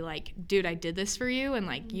have him be like, dude, I did this for you, and,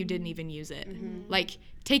 like, you didn't even use it. Like,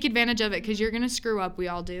 take advantage of it, because you're going to screw up. We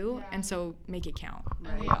all do. And so make it count.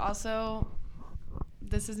 Okay, also,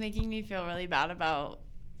 this is making me feel really bad about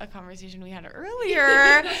a conversation we had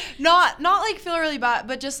earlier. not like feel really bad,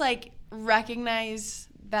 but just like recognize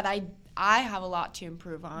that I have a lot to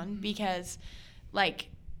improve on, because like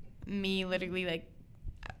me literally, like,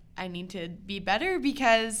 I need to be better,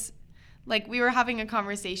 because like we were having a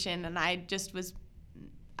conversation and I just was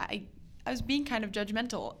I was being kind of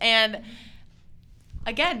judgmental. And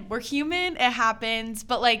again, we're human, it happens,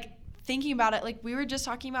 but like thinking about it, like we were just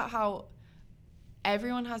talking about how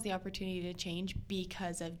everyone has the opportunity to change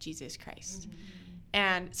because of Jesus Christ.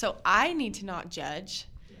 And so I need to not judge.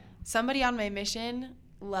 Somebody on my mission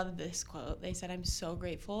loved this quote. They said, I'm so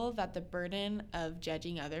grateful that the burden of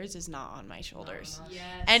judging others is not on my shoulders. Yes.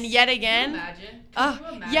 And yet again, Can you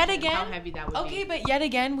imagine yet again, how heavy that would okay, be? but yet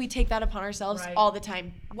again, we take that upon ourselves Right. all the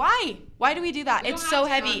time. Why? Why do we do that? We It's don't so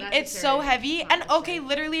have to. heavy. Not It's so necessary. heavy. Not And okay, necessary.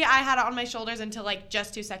 literally, I had it on my shoulders until like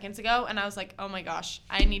just 2 seconds ago, and I was like, oh my gosh,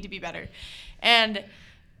 I need to be better. And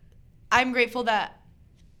I'm grateful that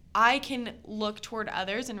I can look toward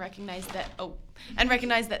others and recognize that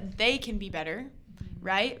they can be better,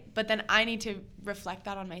 right? But then I need to reflect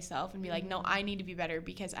that on myself and be like, no, I need to be better,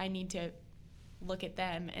 because I need to look at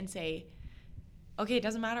them and say, okay, it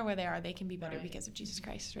doesn't matter where they are, they can be better because of Jesus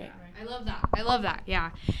Christ, right? I love that. I love that.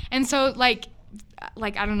 Yeah. And so like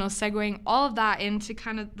I don't know, segueing all of that into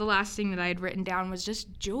kind of the last thing that I had written down was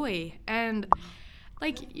just joy. And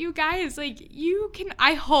like, you guys, like, you can,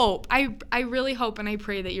 I hope, I really hope and I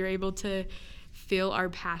pray that you're able to feel our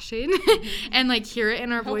passion and like hear it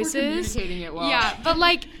in our Hope we're voices. communicating it well. Yeah, but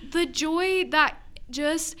like the joy that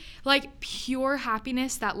just like pure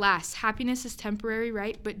happiness that lasts. Happiness is temporary,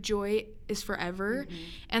 right? But joy is forever.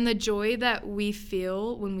 And the joy that we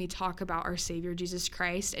feel when we talk about our Savior Jesus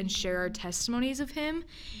Christ and share our testimonies of him,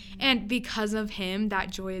 and because of him, that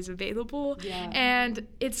joy is available. And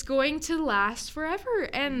it's going to last forever.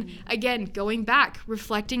 And again, going back,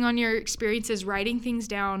 reflecting on your experiences, writing things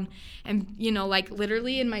down, and you know, like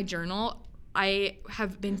literally in my journal, I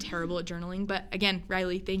have been terrible at journaling, but again,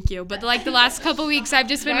 Riley, thank you. But like the last couple weeks, I've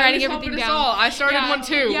just been writing everything down. I started one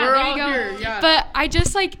too. Yeah, We're there all you go. here. Yeah. But I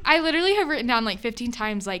just like, I literally have written down like 15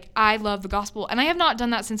 times, like, I love the gospel. And I have not done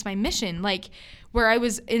that since my mission, like where I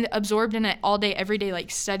was absorbed in it all day, every day,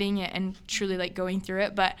 like studying it and truly like going through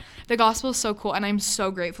it. But the gospel is so cool. And I'm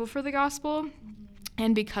so grateful for the gospel.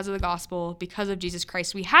 And because of the gospel, because of Jesus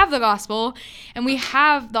Christ, we have the gospel and we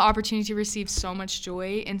have the opportunity to receive so much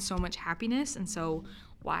joy and so much happiness. And so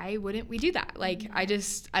why wouldn't we do that? Like, I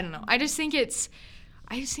don't know. I just think it's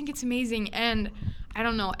amazing. And I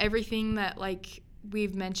don't know, everything that like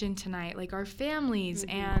we've mentioned tonight, like our families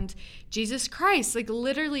and Jesus Christ, like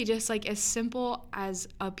literally just like as simple as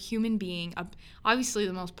a human being, obviously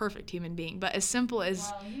the most perfect human being, but as simple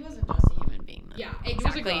as Well, he wasn't just a human being, though. yeah,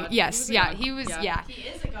 exactly. God. Yes, He was a yeah, God. he was, Yeah. yeah. He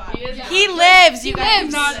is a God. He is a He God. lives, you He guys.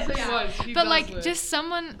 lives. Not say Yeah. was. He But does like live. just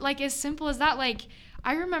someone like as simple as that, like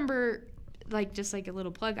I remember, like just like a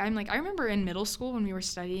little plug, I remember in middle school when we were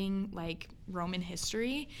studying like Roman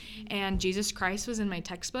history and Jesus Christ was in my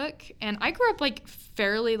textbook, and I grew up like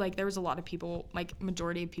fairly, like there was a lot of people, like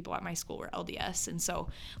majority of people at my school were LDS, and so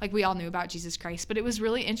like we all knew about Jesus Christ, but it was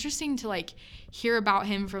really interesting to like hear about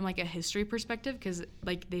him from like a history perspective, because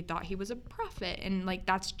like they thought he was a prophet, and like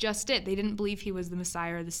that's just it, they didn't believe he was the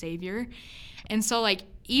Messiah or the Savior. And so like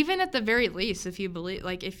even at the very least, if you believe,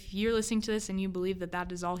 like, if you're listening to this and you believe that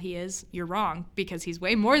that is all he is, you're wrong, because he's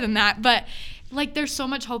way more than that. But, like, there's so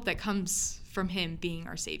much hope that comes from him being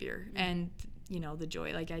our Savior. And, you know, the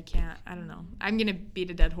joy, like, I don't know. I'm going to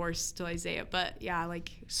beat a dead horse till I say it. But, yeah,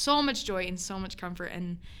 like, so much joy and so much comfort.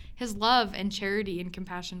 And his love and charity and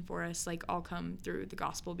compassion for us, like, all come through the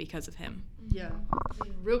gospel because of him. Yeah.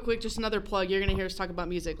 Real quick, just another plug. You're going to hear us talk about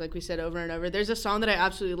music, like we said over and over. There's a song that I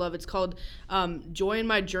absolutely love. It's called Joy in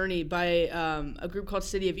My Journey by a group called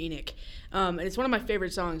City of Enoch. And it's one of my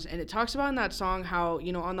favorite songs. And it talks about in that song how,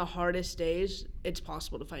 you know, on the hardest days, it's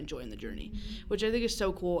possible to find joy in the journey, which I think is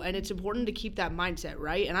so cool. And it's important to keep that mindset,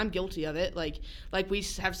 right? And I'm guilty of it. Like we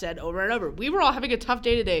have said over and over. We were all having a tough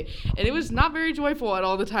day today, and it was not very joyful at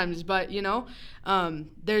all the times. But, you know,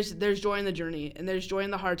 there's joy in the journey, and there's joy in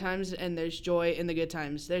the hard times, and there's joy in the good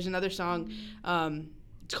times. There's another song,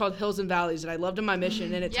 it's called Hills and Valleys, that I loved in my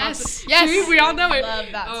mission, and it talks. Yes, we all know it. Love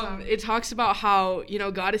that song. It talks about how, you know,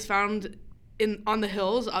 God is found on the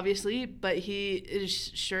hills, obviously, but he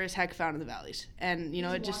is sure as heck found in the valleys, and you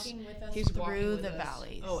know, He's walking through the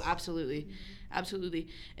valleys. Oh, absolutely, absolutely,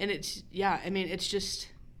 and it's it's just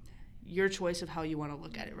your choice of how you want to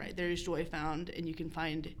look at it, right? There is joy found, and you can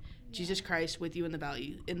find Jesus Christ with you in the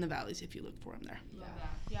valleys if you look for him there.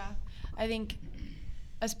 Yeah. I think,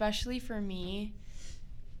 especially for me,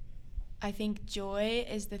 I think joy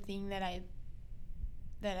is the thing that I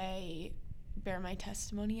bear my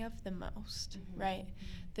testimony of the most, right?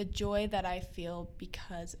 The joy that I feel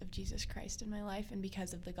because of Jesus Christ in my life and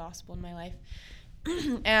because of the gospel in my life.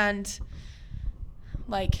 And,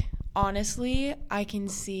 like, honestly, I can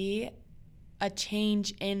see a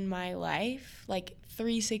change in my life, like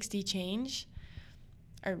 360 change,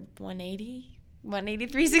 or 180,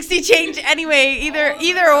 360 change, anyway,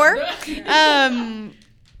 either or.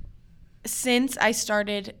 Since I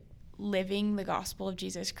started living the gospel of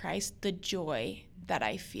Jesus Christ, the joy that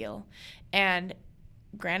I feel. And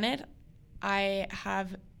granted, I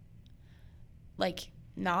have, like,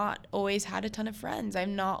 not always had a ton of friends. I've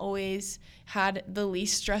not always had the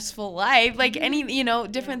least stressful life, like any, you know,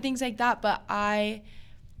 different things like that. But I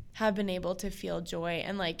have been able to feel joy.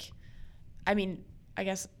 And, like, I mean, I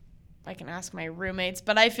guess I can ask my roommates,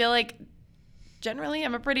 but I feel like generally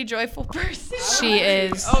I'm a pretty joyful person. She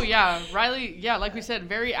is. Oh, yeah. Riley, yeah, like we said,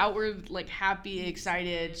 very outward, like, happy,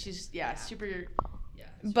 excited. She's, super. Yeah.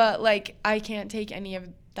 But, like, I can't take any of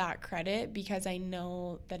that credit because I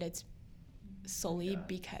know that it's solely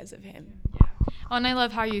because of him. Yeah. Oh, and I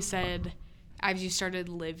love how you said, as you started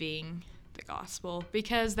living the gospel,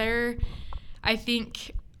 because I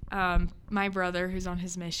think my brother, who's on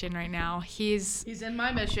his mission right now, he's in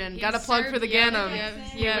my mission. Got a plug for the Ganem.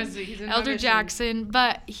 He's in Elder Jackson,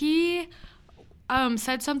 but he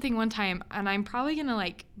said something one time, and I'm probably gonna,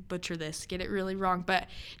 like, butcher this, get it really wrong, but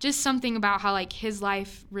just something about how, like, his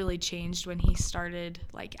life really changed when he started,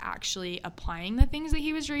 like, actually applying the things that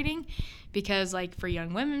he was reading. Because, like, for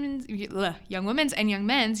young women's and young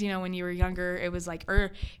men's, you know, when you were younger, it was like,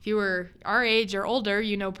 or if you were our age or older,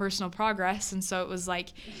 you know, personal progress. And so it was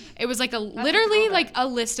like literally like a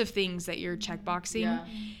list of things that you're checkboxing. Yeah.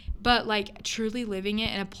 But, like, truly living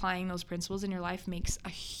it and applying those principles in your life makes a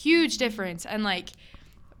huge difference. And, like,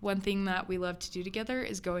 one thing that we love to do together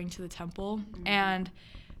is going to the temple and,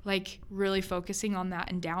 like, really focusing on that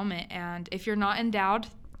endowment. And if you're not endowed,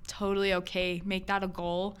 totally okay. Make that a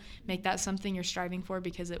goal. Make that something you're striving for,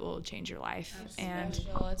 because it will change your life.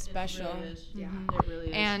 It's special. It really is. Yeah, it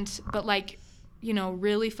really is. But, like, you know,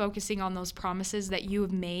 really focusing on those promises that you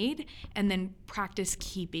have made, and then practice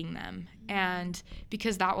keeping them. And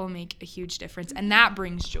because that will make a huge difference, and that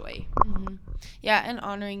brings joy. Mm-hmm. Yeah, and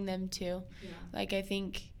honoring them too. Yeah. Like, I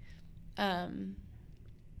think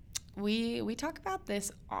we talk about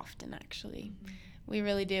this often, actually. Mm-hmm. We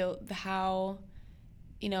really do. How,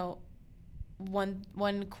 you know, one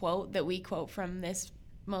quote that we quote from this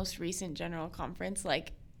most recent general conference,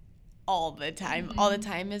 like, all the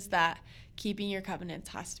time is that keeping your covenants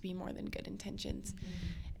has to be more than good intentions.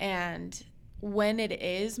 And when it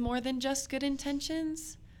is more than just good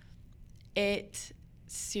intentions, it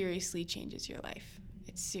seriously changes your life.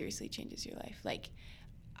 Like,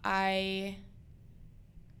 I've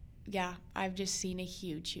just seen a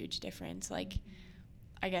huge difference. Like,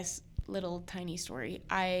 I guess, little tiny story.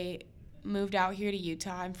 I moved out here to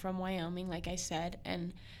Utah. I'm from Wyoming, like I said,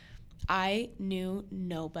 and I knew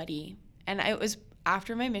nobody. And it was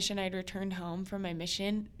after my mission. I'd returned home from my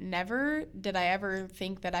mission. Never did I ever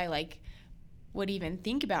think that I, like, would even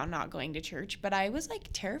think about not going to church, but I was, like,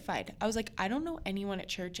 terrified. I was like, I don't know anyone at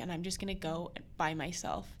church, and I'm just gonna go by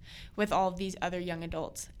myself with all of these other young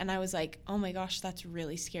adults. And I was like, oh my gosh, that's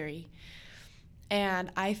really scary.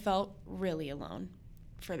 And I felt really alone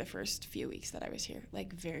for the first few weeks that I was here,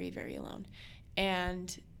 like very, very alone.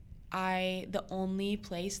 And the only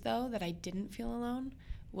place, though, that I didn't feel alone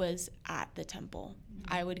was at the temple.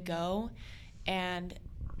 I would go and,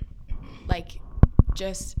 like,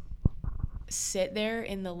 just sit there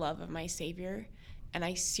in the love of my Savior, and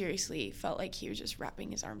I seriously felt like he was just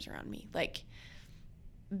wrapping his arms around me. Like,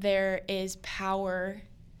 there is power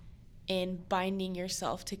in binding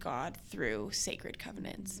yourself to God through sacred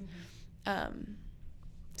covenants.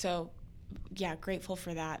 So, yeah, grateful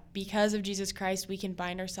for that. Because of Jesus Christ, we can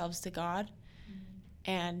bind ourselves to God,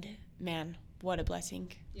 and, man, what a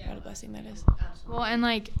blessing. What a blessing that is. Well, and,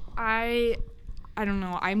 like, I don't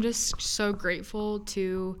know. I'm just so grateful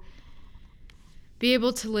to be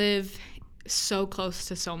able to live so close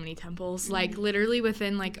to so many temples, like literally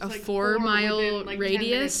within like it's a like 4-mile within, like,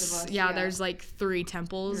 radius. There's like 3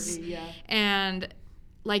 temples, and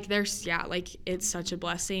like there's like it's such a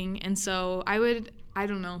blessing. And so I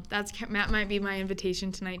don't know. That might be my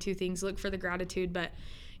invitation tonight. 2 things: look for the gratitude, but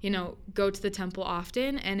go to the temple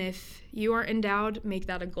often. And if you are endowed, make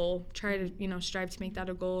that a goal. Try to strive to make that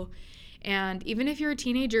a goal. And even if you're a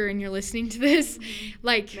teenager and you're listening to this,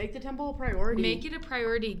 like, make the temple a priority. Make it a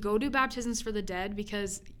priority. Go do baptisms for the dead,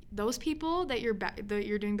 because those people that you're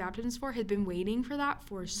doing baptisms for had been waiting for that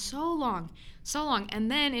for so long.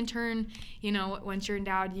 And then in turn, once you're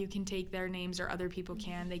endowed, you can take their names, or other people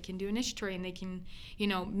can. They can do initiatory, and they can,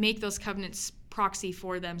 make those covenants proxy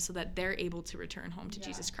for them so that they're able to return home to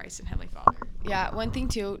Jesus Christ and Heavenly Father. Yeah, one thing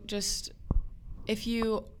too, just if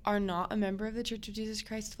you are not a member of the Church of Jesus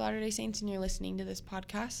Christ of Latter-day Saints and you're listening to this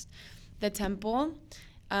podcast, the temple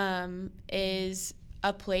is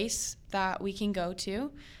a place that we can go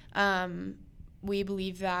to. We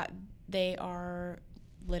believe that they are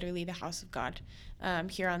literally the house of God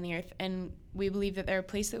here on the earth. And we believe that they're a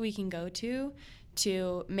place that we can go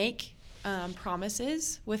to make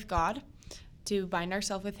promises with God, to bind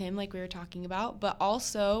ourselves with him like we were talking about, but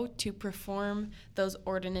also to perform those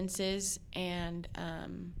ordinances and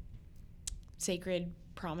sacred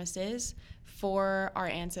promises for our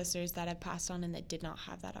ancestors that have passed on and that did not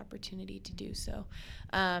have that opportunity to do so.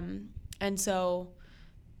 And so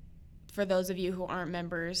for those of you who aren't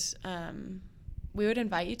members, we would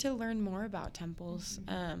invite you to learn more about temples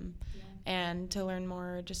and to learn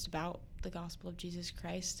more just about the gospel of Jesus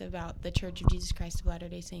Christ, about the Church of Jesus Christ of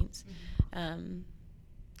Latter-day Saints.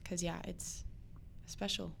 Because, it's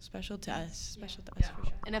special to us, for sure.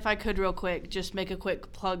 And if I could real quick, just make a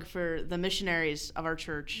quick plug for the missionaries of our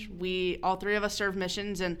church. We, all 3 of us, serve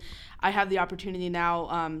missions, and I have the opportunity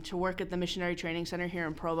now to work at the Missionary Training Center here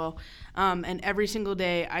in Provo. And every single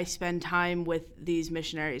day I spend time with these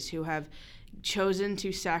missionaries who have chosen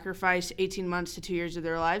to sacrifice 18 months to 2 years of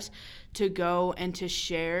their lives to go and to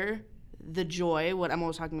share the joy, what Emma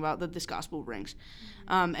was talking about, that this gospel brings.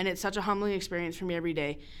 And it's such a humbling experience for me every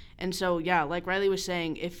day. And so, like Riley was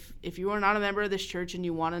saying, if you are not a member of this church and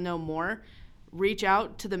you want to know more, reach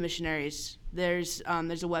out to the missionaries. There's a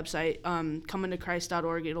website,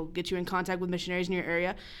 comingtochrist.org. It'll get you in contact with missionaries in your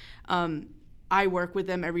area. I work with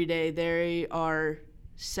them every day. They are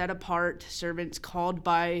set apart servants called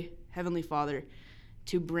by Heavenly Father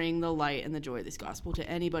to bring the light and the joy of this gospel to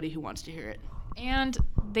anybody who wants to hear it. And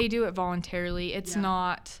they do it voluntarily. It's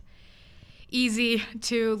not easy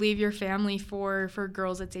to leave your family. For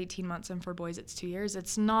girls it's 18 months and for boys it's 2 years.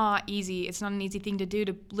 It's not easy. It's not an easy thing to do,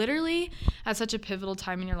 to literally at such a pivotal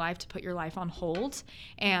time in your life to put your life on hold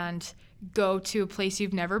and go to a place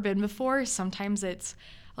you've never been before. Sometimes it's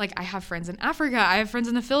like, I have friends in Africa, I have friends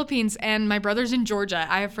in the Philippines, and my brother's in Georgia.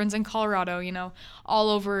 I have friends in Colorado, all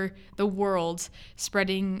over the world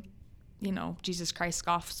spreading Jesus Christ's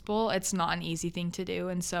gospel. It's not an easy thing to do.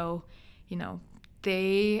 And so,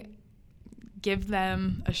 they give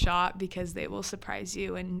them a shot, because they will surprise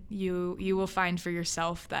you, and you will find for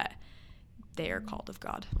yourself that they are called of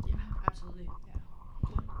God. Yeah, absolutely.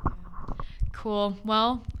 Cool.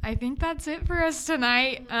 Well, I think that's it for us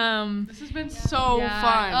tonight. This has been so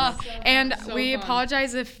fun. And we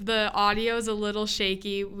apologize if the audio is a little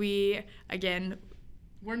shaky. We're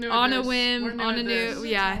new on a whim,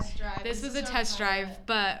 this was a test drive,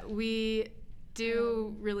 but we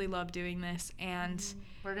do really love doing this, and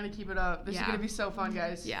we're gonna keep it up. This is gonna be so fun,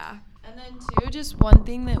 guys. Yeah. And then too, just one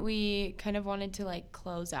thing that we kind of wanted to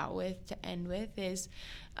close out with, to end with, is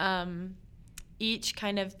each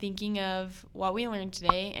kind of thinking of what we learned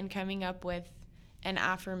today and coming up with an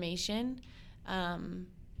affirmation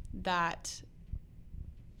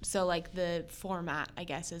so the format, I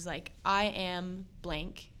guess, is I am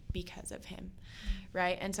blank because of him,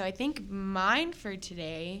 right? And so I think mine for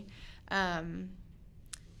today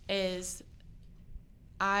is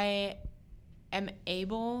I am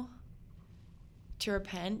able to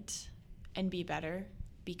repent and be better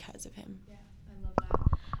because of him. I love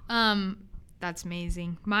that. That's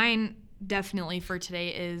amazing. Mine definitely for today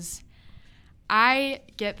is I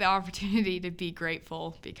get the opportunity to be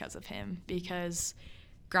grateful because of him, because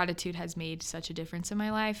gratitude has made such a difference in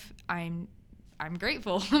my life. I'm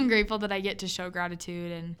grateful. I'm grateful that I get to show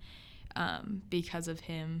gratitude, and because of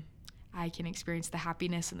him, I can experience the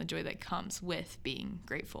happiness and the joy that comes with being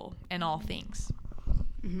grateful in all things.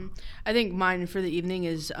 Mm-hmm. I think mine for the evening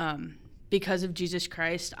is because of Jesus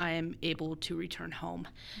Christ, I am able to return home.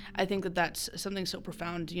 I think that that's something so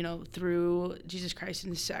profound, through Jesus Christ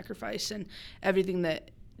and his sacrifice and everything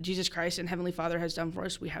that Jesus Christ and Heavenly Father has done for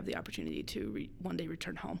us. We have the opportunity to one day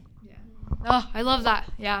return home. Yeah. Oh, I love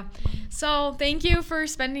that. Yeah. So thank you for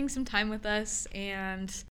spending some time with us,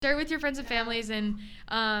 and share with your friends and families. And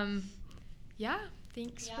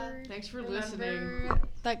thanks for listening.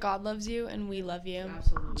 That God loves you and we love you.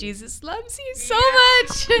 Absolutely. Jesus loves you so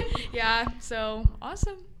much. Yeah. So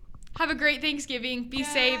awesome. Have a great Thanksgiving. Be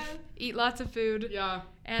safe. Eat lots of food. Yeah.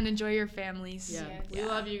 And enjoy your families. Yeah. We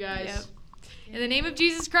love you guys. Yep. In the name of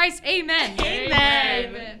Jesus Christ, amen. Amen.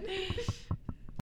 Amen.